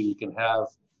dedicated, so you can have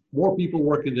more people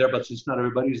working there, but since not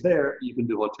everybody's there, you can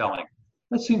do hoteling.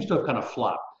 That seems to have kind of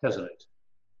flopped, hasn't it?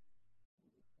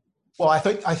 Well, I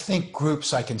think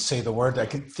groups, I can say the word, I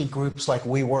can think groups like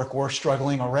WeWork were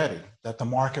struggling already, that the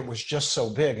market was just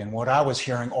so big. And what I was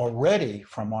hearing already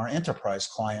from our enterprise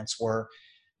clients were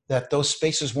that those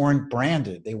spaces weren't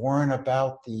branded. They weren't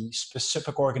about the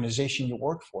specific organization you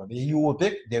worked for. They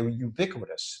were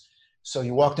ubiquitous. So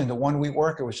you walked into one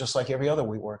WeWork, it was just like every other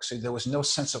WeWork. So there was no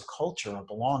sense of culture or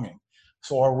belonging.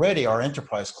 So already our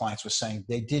enterprise clients were saying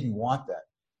they didn't want that.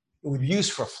 It would be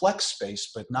used for flex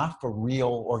space, but not for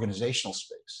real organizational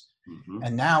space. Mm-hmm.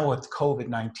 And now with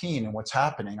COVID-19 and what's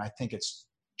happening, I think it's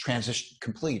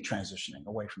completely transitioning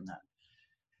away from that.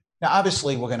 Now,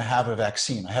 obviously, we're going to have a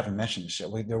vaccine. I haven't mentioned this yet.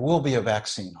 There will be a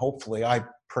vaccine. Hopefully, I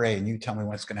pray, and you tell me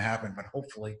when it's going to happen, but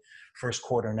hopefully first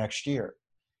quarter next year.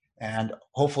 And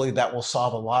hopefully that will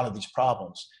solve a lot of these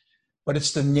problems. But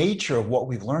it's the nature of what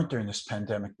we've learned during this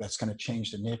pandemic that's going to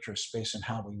change the nature of space and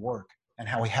how we work, and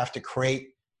how we have to create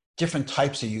different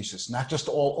types of uses, not just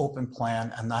all open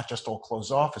plan and not just all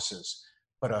closed offices,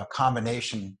 but a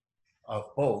combination of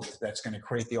both that's going to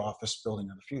create the office building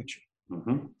of the future.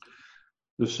 Mm-hmm.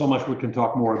 There's so much we can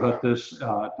talk more about this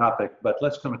topic, but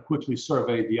let's kind of quickly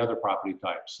survey the other property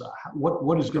types.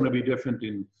 What is going to be different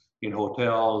in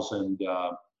hotels and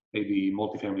maybe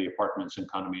multifamily apartments and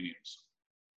condominiums?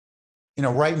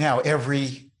 Right now,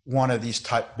 every one of these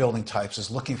building types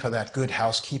is looking for that good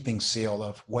housekeeping seal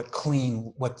of what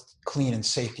clean and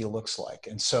safety looks like.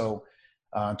 And so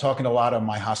Talking to a lot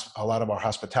of our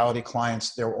hospitality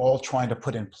clients, they're all trying to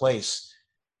put in place,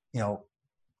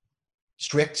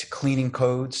 strict cleaning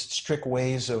codes, strict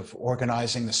ways of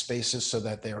organizing the spaces so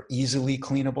that they're easily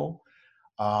cleanable,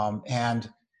 and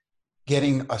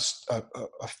getting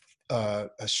a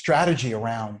strategy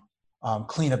around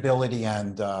cleanability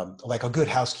and like a good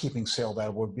housekeeping sale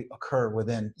that would occur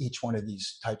within each one of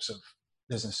these types of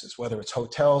businesses, whether it's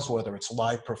hotels, whether it's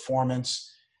live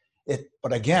performance.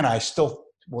 But again, I still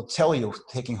will tell you,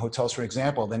 taking hotels for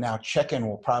example, that now check-in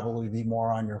will probably be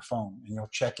more on your phone, and you'll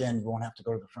check in, you won't have to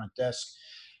go to the front desk.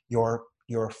 Your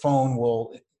phone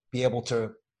will be able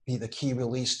to be the key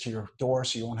release to your door,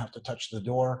 so you won't have to touch the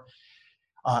door.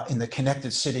 In the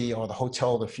connected city or the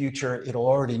hotel of the future, it'll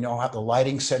already know how the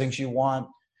lighting settings you want,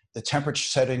 the temperature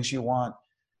settings you want.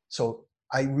 So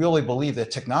I really believe that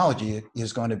technology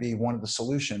is going to be one of the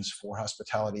solutions for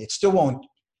hospitality.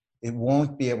 It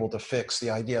won't be able to fix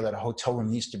the idea that a hotel room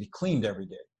needs to be cleaned every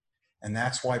day. And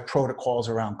that's why protocols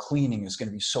around cleaning is going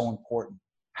to be so important.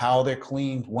 How they're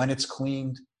cleaned, when it's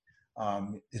cleaned,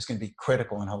 is going to be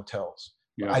critical in hotels.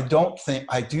 Yeah. I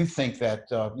do think that,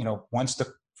 once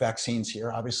the vaccine's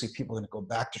here, obviously people are going to go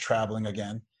back to traveling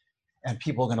again, and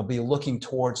people are going to be looking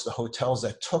towards the hotels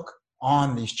that took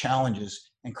on these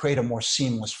challenges and create a more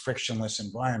seamless, frictionless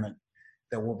environment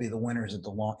that will be the winners in the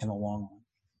long run.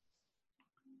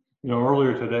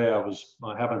 Earlier today,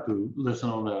 I happened to listen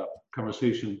on a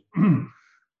conversation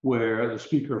where the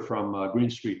speaker from Green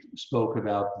Street spoke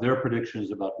about their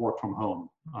predictions about work from home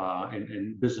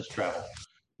and business travel.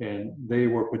 And they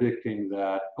were predicting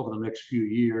that over the next few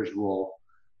years, we'll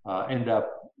end up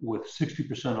with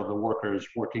 60% of the workers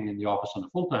working in the office on a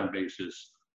full-time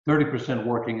basis, 30%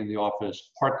 working in the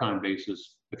office part-time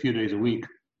basis, a few days a week,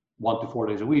 1 to 4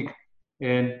 days a week,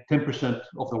 and 10%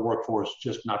 of the workforce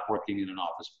just not working in an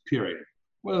office, period.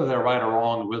 Whether they're right or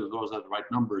wrong, whether those are the right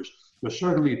numbers, there's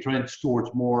certainly a trend towards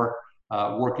more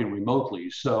working remotely.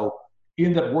 So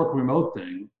in that work remote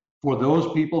thing, for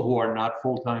those people who are not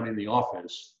full-time in the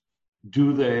office,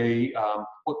 do they,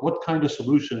 what kind of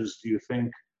solutions do you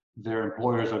think their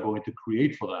employers are going to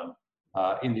create for them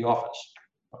in the office?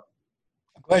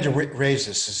 I'm glad you raised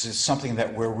this. This is something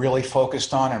that we're really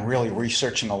focused on and really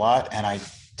researching a lot. And I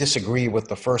disagree with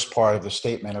the first part of the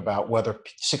statement about whether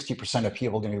 60% of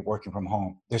people are going to be working from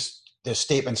home. There's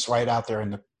statements right out there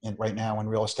right now in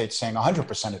real estate saying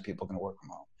 100% of people are going to work from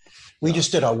home. We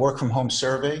just did a work from home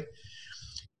survey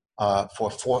for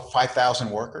 5,000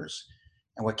 workers.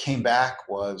 And what came back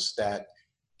was that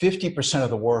 50%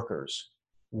 of the workers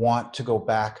want to go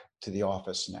back to the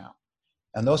office now.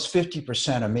 And those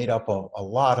 50% are made up of a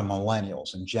lot of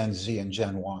millennials and Gen Z and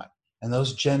Gen Y. And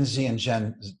those Gen Z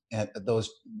and those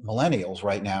millennials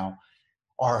right now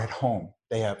are at home.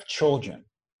 They have children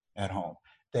at home.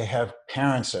 They have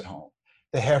parents at home.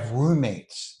 They have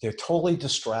roommates. They're totally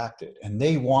distracted, and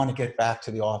they want to get back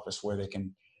to the office where they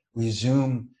can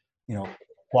resume,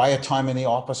 quiet time in the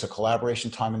office, a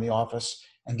collaboration time in the office,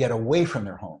 and get away from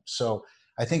their home. So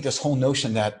I think this whole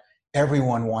notion that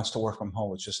everyone wants to work from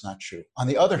home is just not true. On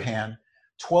the other hand,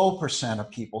 12% of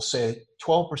people say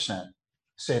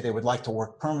they would like to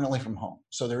work permanently from home.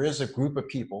 So there is a group of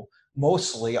people,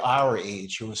 mostly our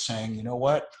age, who are saying, you know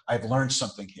what, I've learned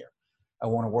something here. I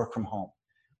want to work from home.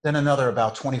 Then another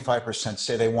about 25%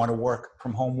 say they want to work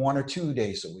from home 1 or 2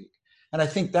 days a week. And I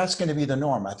think that's going to be the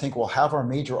norm. I think we'll have our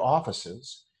major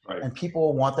offices, right, and people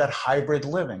will want that hybrid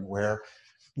living where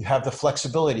you have the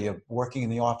flexibility of working in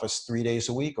the office 3 days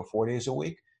a week or 4 days a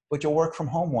week, but you'll work from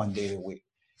home 1 day a week.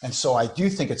 And so I do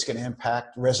think it's going to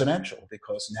impact residential,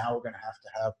 because now we're going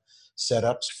to have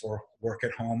setups for work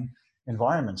at home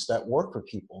environments that work for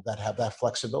people that have that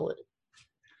flexibility.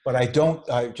 But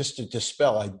just to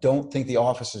dispel, I don't think the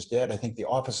office is dead. I think the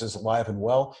office is alive and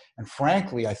well. And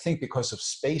frankly, I think because of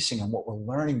spacing and what we're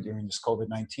learning during this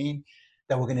COVID-19,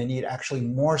 that we're going to need actually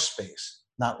more space,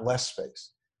 not less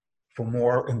space, for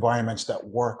more environments that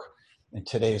work in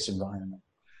today's environment.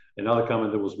 Another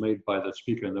comment that was made by the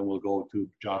speaker, and then we'll go to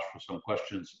Josh for some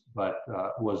questions, but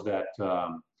was that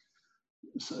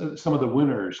some of the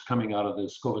winners coming out of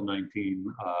this COVID-19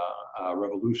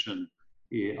 revolution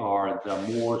are the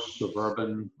more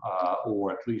suburban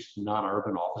or at least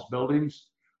non-urban office buildings,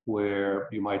 where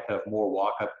you might have more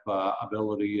walk-up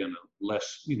ability and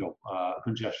less,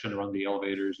 congestion around the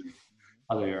elevators and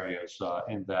other areas,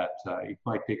 and that it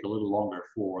might take a little longer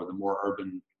for the more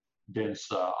urban,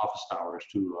 dense office towers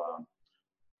to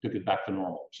get back to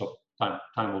normal. So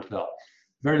time will tell.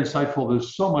 Very insightful.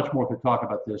 There's so much more to talk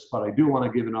about this, but I do want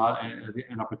to give an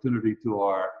opportunity to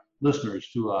our listeners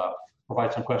to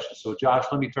provide some questions. So Josh,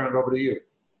 let me turn it over to you.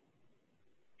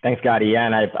 Thanks, Gadi. Yeah,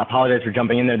 and I apologize for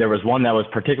jumping in there. There was one that was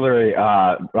particularly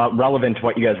relevant to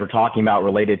what you guys were talking about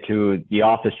related to the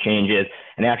office changes.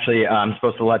 And actually, I'm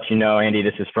supposed to let you know, Andy,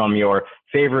 this is from your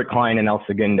favorite client in El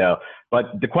Segundo.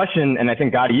 But the question, and I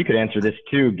think, Gadi, you could answer this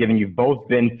too, given you've both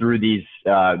been through these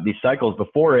cycles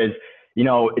before, is, you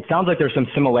know, it sounds like there's some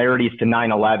similarities to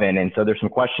 9/11. And so there's some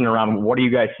question around what are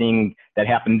you guys seeing that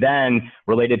happened then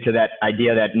related to that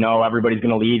idea that, no, everybody's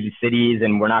going to leave the cities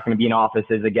and we're not going to be in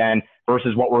offices again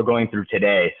versus what we're going through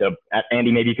today. So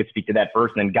Andy, maybe you could speak to that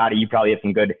first. And then Gadi, you probably have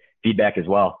some good feedback as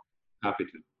well. Happy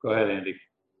to. Go ahead, Andy.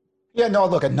 Yeah, no,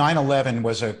 look, 9/11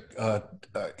 was a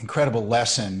incredible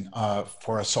lesson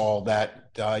for us all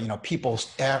that, you know, people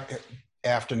after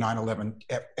 9/11,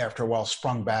 after a while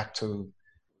sprung back to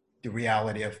the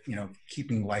reality of, you know,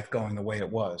 keeping life going the way it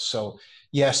was. So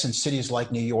yes, in cities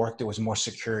like New York, there was more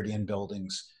security in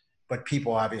buildings, but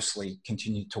people obviously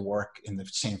continued to work in the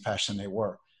same fashion they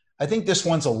were. I think this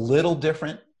one's a little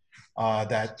different,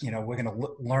 that, you know, we're going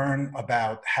to learn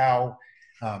about how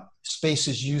space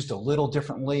is used a little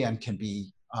differently and can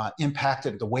be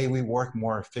impacted the way we work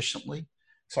more efficiently.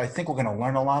 So I think we're going to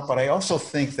learn a lot, but I also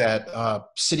think that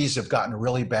cities have gotten a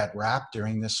really bad rap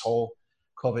during this whole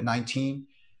COVID-19.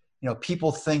 You know,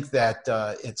 people think that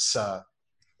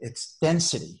it's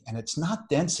density, and it's not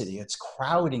density, it's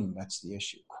crowding. That's the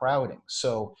issue, crowding.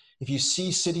 So if you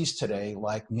see cities today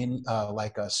like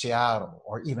Seattle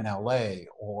or even LA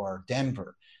or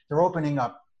Denver, they're opening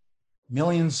up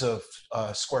millions of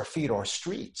square feet or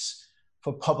streets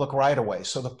for public right-of-way.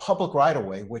 So the public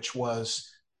right-of-way, which was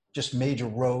just major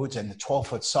roads and the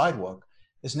 12-foot sidewalk,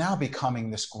 is now becoming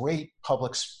this great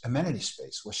public amenity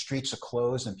space where streets are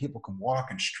closed and people can walk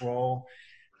and stroll,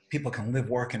 people can live,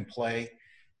 work, and play.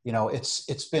 You know,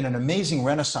 it's been an amazing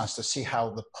renaissance to see how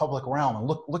the public realm, and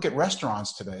look at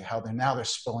restaurants today, how they're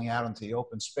spilling out into the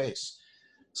open space.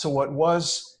 So what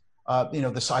was, you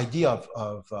know, this idea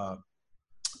of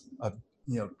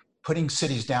you know, putting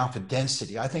cities down for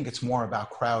density, I think it's more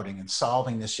about crowding and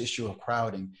solving this issue of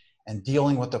crowding and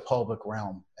dealing with the public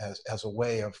realm as a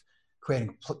way of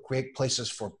creating great places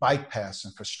for bike paths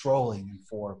and for strolling and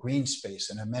for green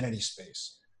space and amenity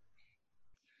space.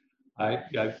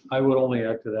 I would only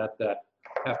add to that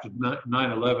after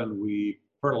 9/11, we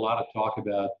heard a lot of talk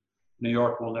about New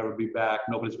York will never be back.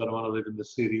 Nobody's going to want to live in the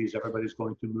cities. Everybody's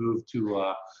going to move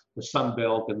to the Sun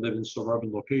Belt and live in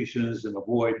suburban locations and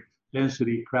avoid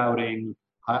density, crowding,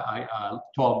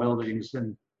 tall buildings.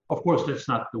 And of course, that's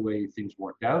not the way things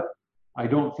worked out. I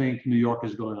don't think New York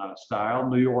is going out of style.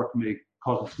 New York may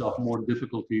cause itself more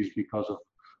difficulties because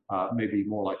of maybe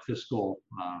more like fiscal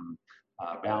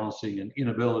balancing and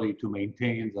inability to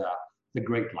maintain the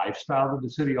great lifestyle that the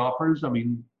city offers. I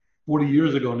mean, 40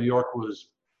 years ago, New York was,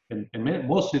 and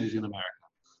most cities in America,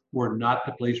 were not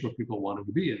the place where people wanted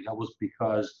to be. And that was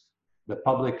because the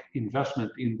public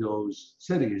investment in those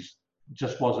cities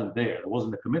just wasn't there. There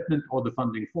wasn't the commitment or the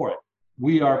funding for it.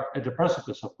 We are at the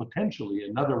precipice of potentially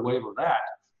another wave of that,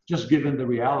 just given the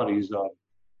realities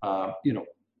of, you know,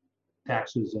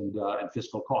 taxes and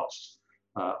fiscal costs.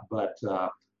 But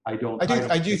I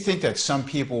do think that some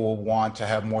people will want to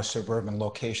have more suburban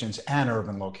locations and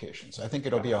urban locations. I think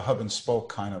it'll be a hub and spoke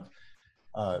kind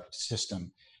of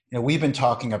system. You know, we've been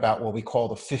talking about what we call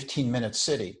the 15-minute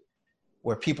city,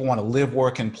 where people want to live,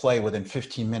 work, and play within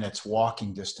 15 minutes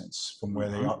walking distance from where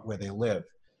they are, where they live.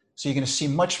 So you're going to see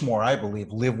much more, I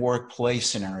believe, live, work, play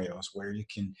scenarios where you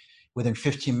can, within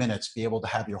 15 minutes, be able to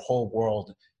have your whole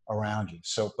world around you.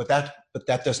 So, but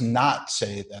that does not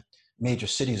say that major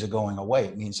cities are going away.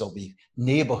 It means there'll be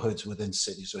neighborhoods within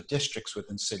cities or districts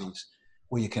within cities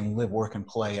where you can live, work, and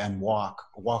play and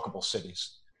walkable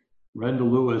cities. Randall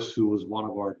Lewis, who was one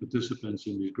of our participants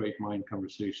in these Great Mind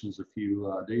conversations a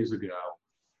few days ago,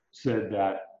 said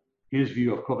that his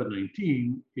view of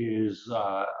COVID-19 is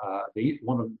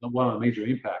one of the major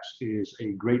impacts is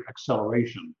a great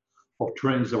acceleration of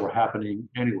trends that were happening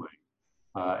anyway.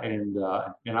 And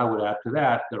I would add to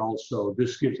that also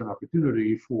this gives an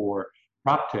opportunity for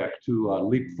prop tech to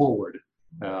leap forward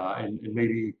and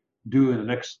maybe do in the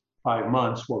next 5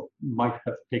 months what might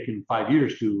have taken 5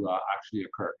 years to actually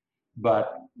occur.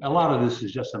 But a lot of this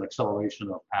is just an acceleration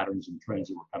of patterns and trends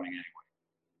that were coming anyway.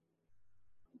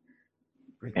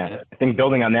 Yeah, I think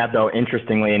building on that, though,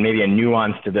 interestingly, and maybe a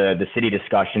nuance to the city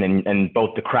discussion and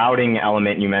both the crowding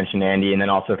element you mentioned, Andy, and then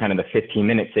also kind of the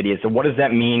 15-minute city. So what does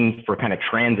that mean for kind of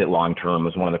transit long-term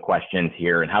was one of the questions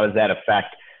here. And how does that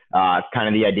affect kind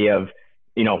of the idea of,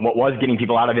 you know, what was getting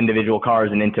people out of individual cars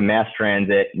and into mass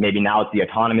transit? Maybe now it's the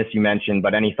autonomous you mentioned,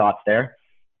 but any thoughts there?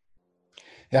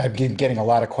 Yeah, I've been getting a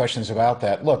lot of questions about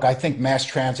that. Look, I think mass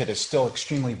transit is still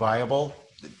extremely viable.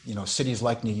 cities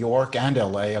like New York and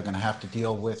LA are going to have to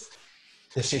deal with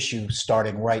this issue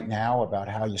starting right now about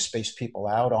how you space people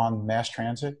out on mass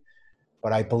transit.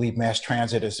 But I believe mass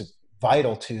transit is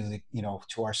vital to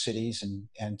to our cities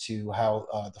and to how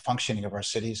the functioning of our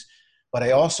cities. But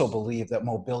I also believe that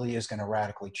mobility is going to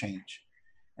radically change.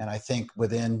 And I think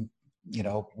within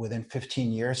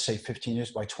 15 years, say 15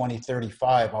 years, by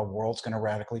 2035, our world's going to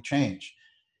radically change.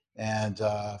 And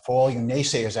for all you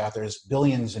naysayers out there, there's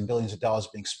billions and billions of dollars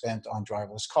being spent on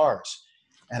driverless cars.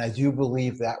 And I do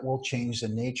believe that will change the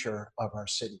nature of our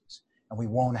cities. And we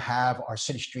won't have, our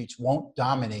city streets won't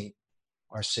dominate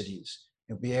our cities.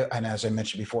 And as I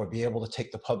mentioned before, be able to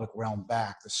take the public realm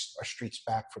back, our streets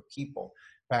back for people,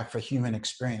 back for human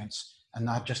experience, and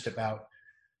not just about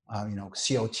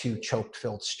CO2 choked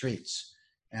filled streets.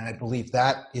 And I believe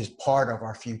that is part of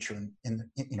our future in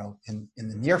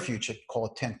the near future, call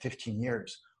it 10, 15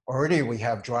 years. Already we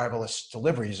have driverless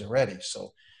deliveries already.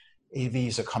 So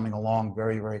AVs are coming along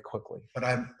very, very quickly. But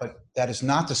that is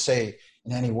not to say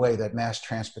in any way that mass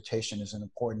transportation is an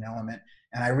important element.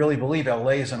 And I really believe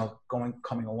LA is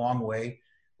coming a long way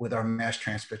with our mass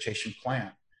transportation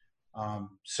plan.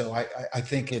 So I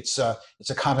think it's a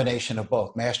combination of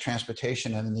both mass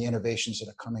transportation and the innovations that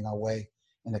are coming our way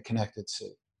in a connected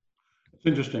city. It's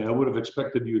interesting. I would have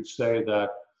expected you'd say that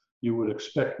you would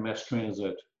expect mass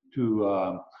transit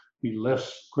to be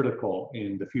less critical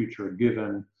in the future,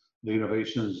 given the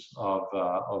innovations of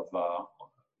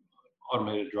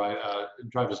automated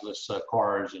driverless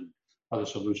cars and other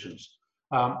solutions.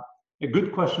 A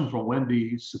good question from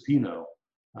Wendy Supino.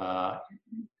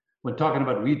 When talking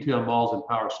about retail malls and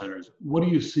power centers, what do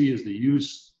you see as the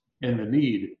use and the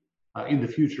need in the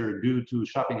future due to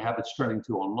shopping habits turning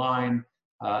to online?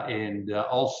 And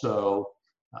also,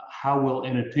 how will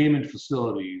entertainment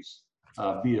facilities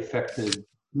be affected,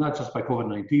 not just by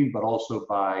COVID-19, but also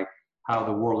by how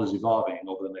the world is evolving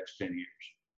over the next 10 years?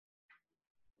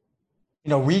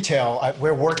 Retail,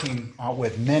 we're working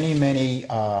with many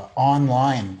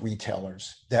online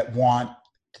retailers that want,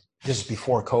 this is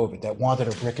before COVID, that wanted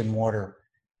a brick and mortar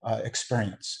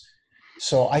experience.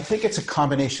 So I think it's a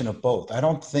combination of both. I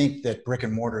don't think that brick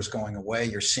and mortar is going away.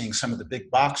 You're seeing some of the big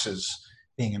boxes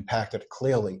being impacted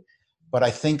clearly. But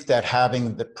I think that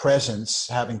having the presence,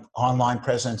 having online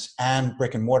presence and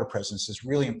brick and mortar presence is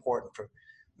really important for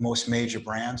most major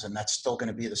brands, and that's still going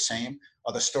to be the same.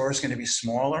 Are the stores going to be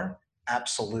smaller?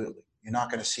 Absolutely. You're not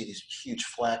going to see these huge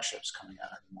flagships coming out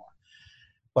anymore.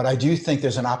 But I do think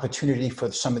there's an opportunity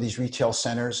for some of these retail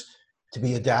centers to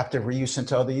be adaptive reuse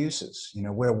into other uses.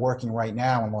 We're working right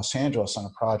now in Los Angeles on a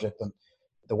project on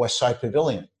the West Side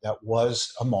Pavilion that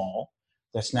was a mall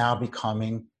that's now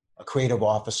becoming a creative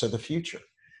office of the future.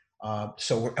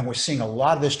 So we're seeing a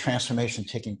lot of this transformation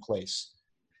taking place.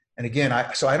 And again,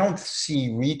 I don't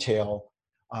see retail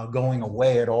going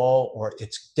away at all, or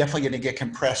it's definitely going to get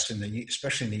compressed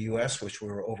especially in the US, which we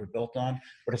were overbuilt on,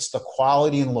 but it's the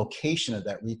quality and location of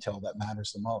that retail that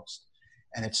matters the most.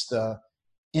 And it's the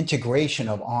integration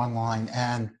of online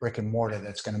and brick and mortar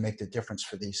that's going to make the difference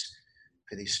for these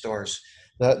stores,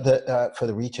 for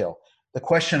the retail. The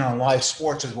question on live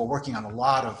sports is we're working on a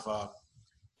lot of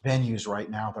venues right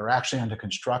now. They're actually under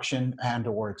construction and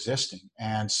or existing.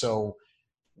 And so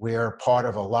we're part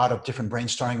of a lot of different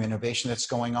brainstorming innovation that's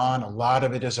going on. A lot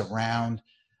of it is around,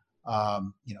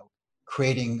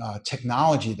 creating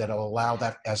technology that will allow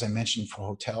that, as I mentioned, for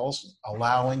hotels,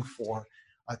 allowing for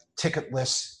a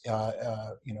ticketless,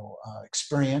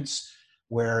 experience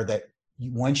where that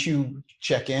once you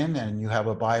check in and you have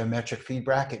a biometric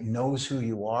feedback, it knows who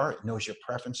you are, it knows your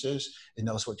preferences, it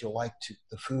knows what you like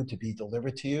the food to be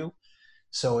delivered to you.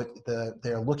 So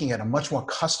they're looking at a much more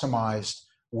customized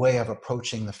way of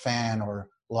approaching the fan or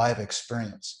live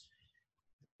experience.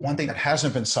 One thing that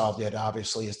hasn't been solved yet,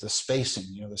 obviously, is the spacing,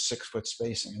 the 6-foot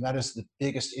spacing. And that is the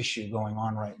biggest issue going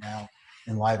on right now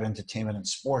in live entertainment and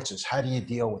sports is how do you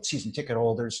deal with season ticket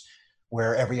holders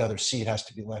where every other seat has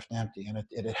to be left empty? And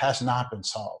it has not been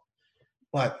solved.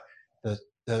 But the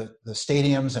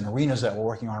stadiums and arenas that we're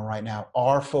working on right now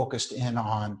are focused in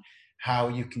on how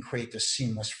you can create this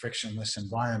seamless, frictionless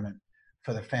environment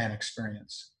for the fan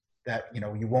experience that,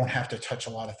 you won't have to touch a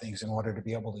lot of things in order to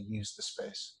be able to use the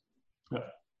space.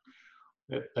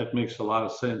 Yeah, that makes a lot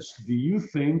of sense. Do you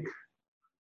think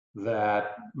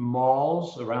that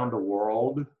malls around the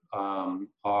world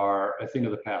are a thing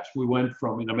of the past? We went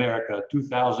from, in America,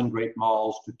 2,000 great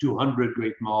malls to 200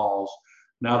 great malls.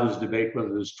 Now there's debate whether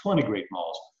there's 20 great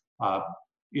malls.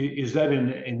 Is that an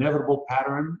inevitable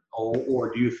pattern,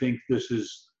 or do you think this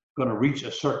is going to reach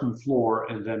a certain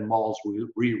floor and then malls will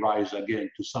re-rise again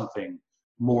to something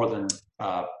more than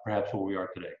perhaps where we are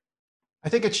today? I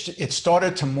think it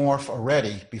started to morph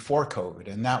already before COVID,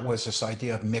 and that was this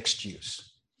idea of mixed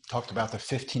use. Talked about the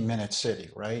 15-minute city,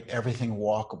 right? Everything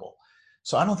walkable.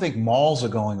 So I don't think malls are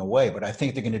going away, but I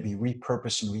think they're going to be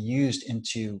repurposed and reused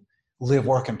into live,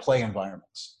 work, and play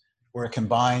environments, where it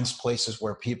combines places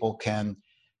where people can,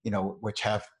 which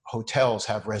have hotels,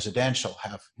 have residential,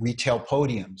 have retail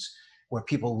podiums, where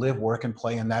people live, work, and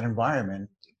play in that environment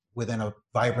within a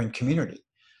vibrant community.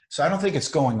 So I don't think it's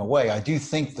going away. I do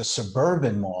think the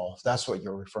suburban mall, if that's what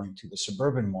you're referring to, the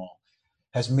suburban mall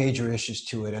has major issues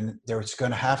to it, and there's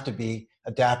going to have to be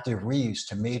adaptive reuse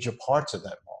to major parts of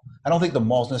that mall. I don't think the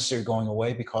mall's necessarily going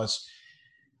away because,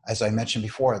 as I mentioned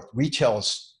before,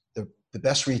 retail's the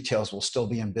best retailers will still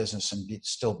be in business and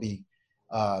still be,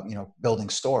 building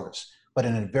stores, but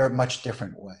in a very much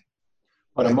different way.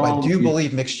 But I do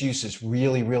believe mixed use is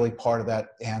really, really part of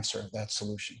that answer, that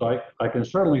solution. So I can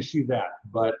certainly see that,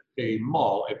 but a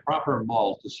proper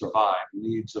mall to survive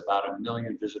needs about 1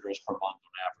 million visitors per month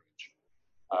on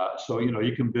average. So,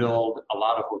 you can build a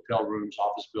lot of hotel rooms,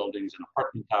 office buildings, and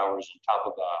apartment towers on top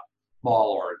of a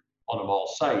mall or on a mall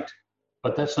site,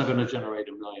 but that's not going to generate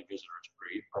 1 million visitors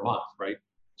per month, right?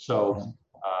 So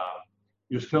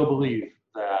you still believe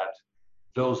that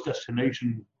those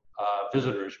destination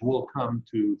visitors will come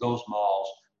to those malls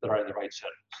that are in the right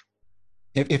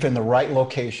settings. If in the right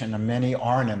location, and many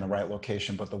aren't in the right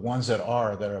location, but the ones that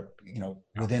are,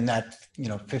 within that,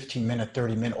 15-minute,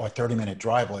 30-minute or 30-minute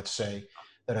drive, let's say,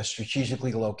 that are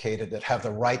strategically located, that have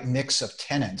the right mix of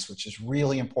tenants, which is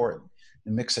really important.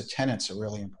 The mix of tenants are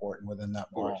really important within that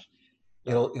mall.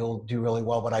 It'll do really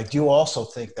well. But I do also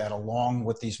think that along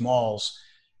with these malls,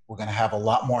 we're going to have a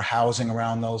lot more housing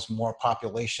around those, more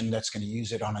population that's going to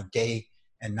use it on a day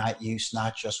and night use,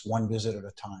 not just one visit at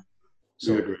a time.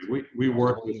 So we agree. We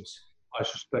work with, I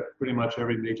suspect, pretty much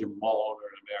every major mall owner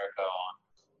in America on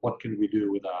what can we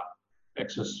do with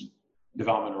excess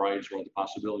development rights or the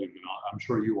possibility of, I'm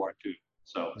sure you are too.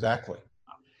 So exactly.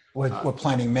 We're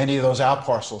planning many of those out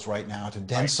parcels right now to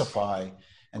densify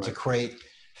and to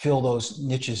fill those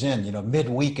niches in,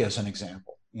 midweek as an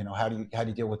example. How do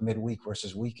you deal with midweek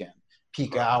versus weekend,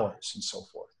 peak hours, and so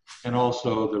forth. And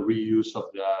also the reuse of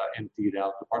the emptied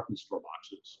out department store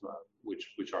boxes,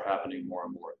 which are happening more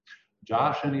and more.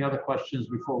 Josh, any other questions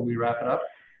before we wrap it up?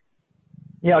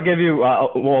 Yeah, I'll give you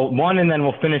one, and then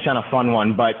we'll finish on a fun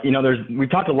one. But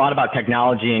we've talked a lot about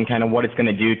technology and kind of what it's going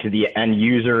to do to the end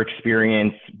user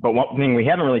experience. But one thing we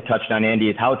haven't really touched on,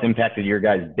 Andy, is how it's impacted your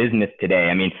guys' business today.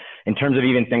 I mean, in terms of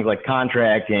even things like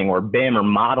contracting or BIM or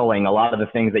modeling, a lot of the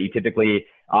things that you typically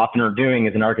often are doing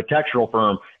as an architectural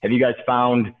firm. Have you guys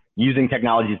found using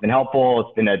technology has been helpful?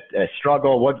 It's been a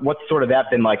struggle. What's sort of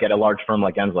that been like at a large firm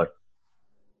like Gensler?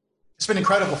 It's been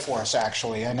incredible for us,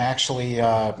 actually. And actually,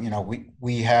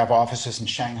 we have offices in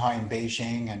Shanghai and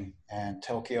Beijing and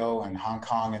Tokyo and Hong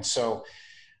Kong. And so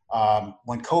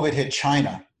when COVID hit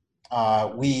China,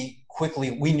 we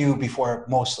knew before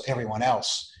everyone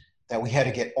else that we had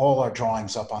to get all our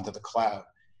drawings up onto the cloud.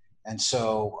 And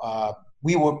so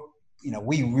we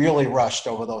really rushed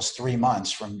over those 3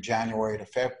 months from January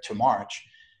to March,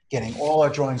 getting all our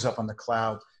drawings up on the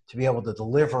cloud to be able to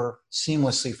deliver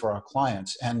seamlessly for our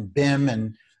clients. And BIM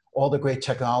and all the great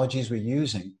technologies we're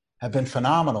using have been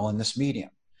phenomenal in this medium.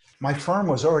 My firm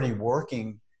was already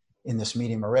working in this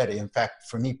medium already. In fact,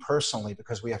 for me personally,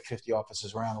 because we have 50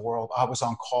 offices around the world, I was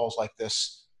on calls like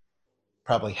this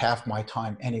probably half my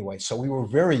time anyway. So we were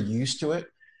very used to it.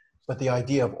 But the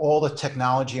idea of all the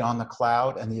technology on the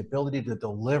cloud and the ability to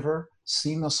deliver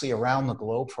seamlessly around the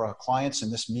globe for our clients in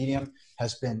this medium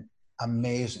has been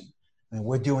amazing. I mean,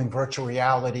 we're doing virtual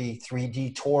reality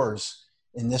 3D tours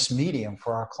in this medium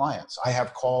for our clients. I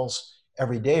have calls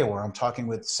every day where I'm talking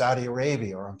with Saudi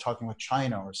Arabia or I'm talking with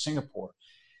China or Singapore.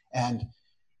 And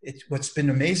what's been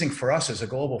amazing for us as a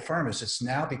global firm is it's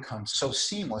now become so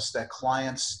seamless that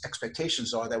clients'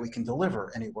 expectations are that we can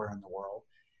deliver anywhere in the world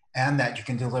and that you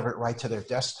can deliver it right to their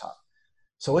desktop.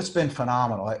 So it's been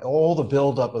phenomenal. All the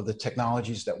buildup of the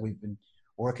technologies that we've been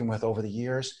working with over the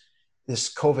years,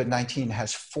 this COVID-19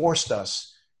 has forced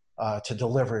us to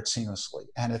deliver it seamlessly,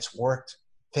 and it's worked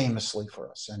famously for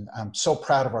us. And I'm so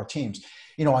proud of our teams.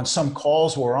 On some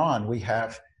calls we're on, we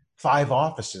have 5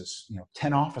 offices,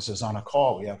 10 offices on a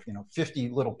call. We have, 50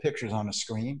 little pictures on a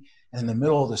screen. And in the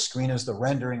middle of the screen is the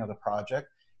rendering of the project.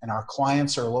 And our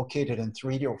clients are located in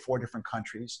 3 or 4 different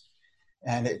countries.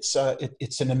 And it's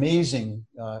an amazing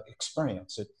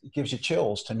experience. It gives you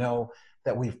chills to know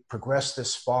that we've progressed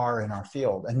this far in our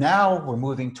field. And now we're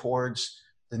moving towards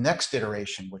the next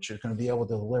iteration, which is going to be able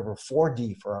to deliver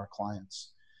 4D for our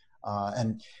clients.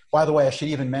 And by the way, I should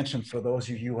even mention for those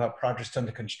of you who have projects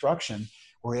under construction,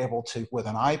 we're able to, with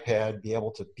an iPad, be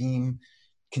able to beam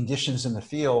conditions in the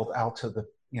field out to the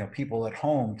people at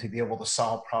home to be able to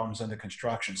solve problems under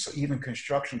construction. So even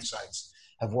construction sites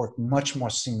have worked much more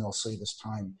seamlessly this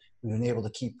time. We've been able to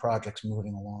keep projects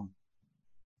moving along.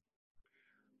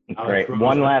 Great.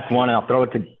 One last one, and I'll throw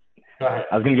it to. Go ahead.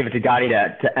 I was going to give it to Gadi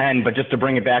to end, but just to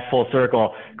bring it back full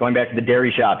circle, going back to the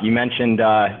dairy shop, you mentioned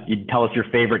you'd tell us your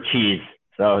favorite cheese.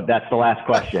 So that's the last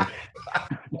question.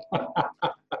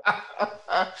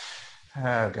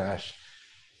 Oh gosh,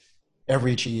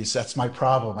 every cheese. That's my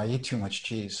problem. I eat too much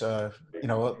cheese. A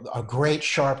great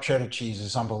sharp cheddar cheese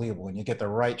is unbelievable. When you get the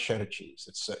right cheddar cheese,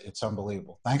 it's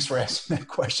unbelievable. Thanks for asking that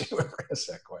question. Whoever asked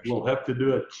that question. We'll have to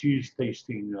do a cheese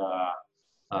tasting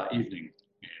evening.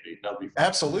 Andy. That'll be fun.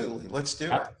 Absolutely. Let's do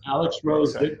it. Alex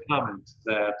Rose did comment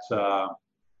that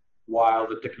while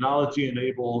the technology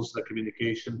enables the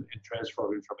communication and transfer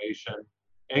of information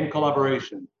and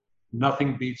collaboration,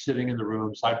 nothing beats sitting in the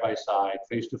room side by side,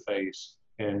 face to face,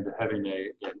 and having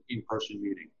an in-person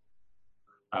meeting.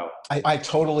 I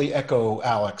totally echo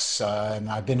Alex, and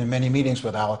I've been in many meetings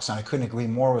with Alex, and I couldn't agree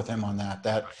more with him on that.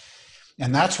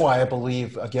 And that's why I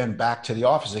believe, again, back to the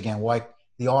office again, why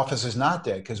the office is not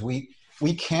dead, because we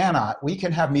can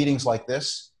have meetings like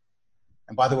this.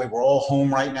 And by the way, we're all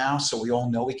home right now, so we all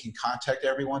know we can contact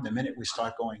everyone. The minute we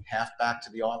start going half back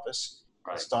to the office,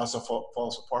 right, it starts to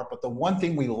falls apart. But the one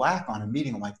thing we lack on a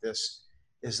meeting like this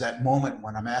is that moment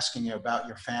when I'm asking you about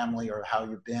your family or how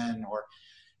you've been or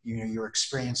your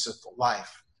experience of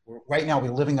life. Right now,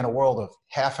 we're living in a world of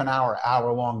half an hour,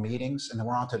 hour-long meetings, and then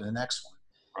we're on to the next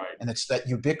one. Right. And it's that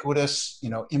ubiquitous,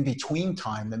 in-between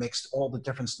time that makes all the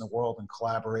difference in the world in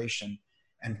collaboration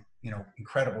and,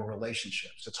 incredible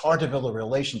relationships. It's hard to build a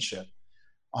relationship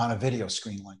on a video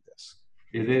screen like this.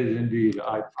 It is indeed.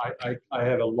 I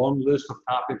have a long list of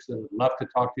topics that I'd love to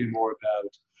talk to you more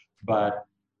about, but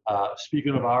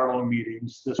speaking of hour-long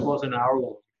meetings, this was an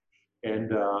hour-long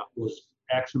and was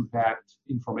action-packed,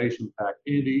 information-packed.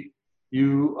 Andy,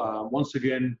 you once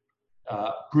again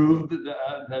proved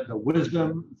that the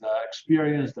wisdom, the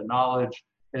experience, the knowledge,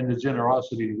 and the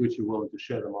generosity in which you're willing to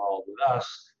share them all with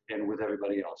us and with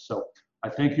everybody else. So I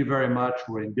thank you very much.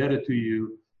 We're indebted to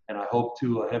you, and I hope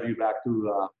to have you back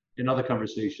to another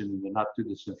conversation in the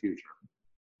not-too-distant future.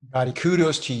 Gadi,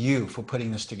 kudos to you for putting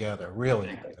this together.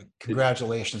 Really,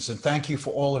 congratulations. And thank you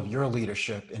for all of your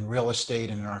leadership in real estate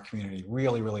and in our community.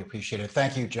 Really, really appreciate it.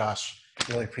 Thank you, Josh.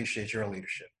 Really appreciate your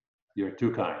leadership. You're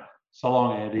too kind. So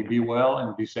long, Andy. Be well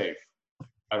and be safe.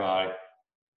 Bye-bye.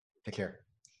 Take care.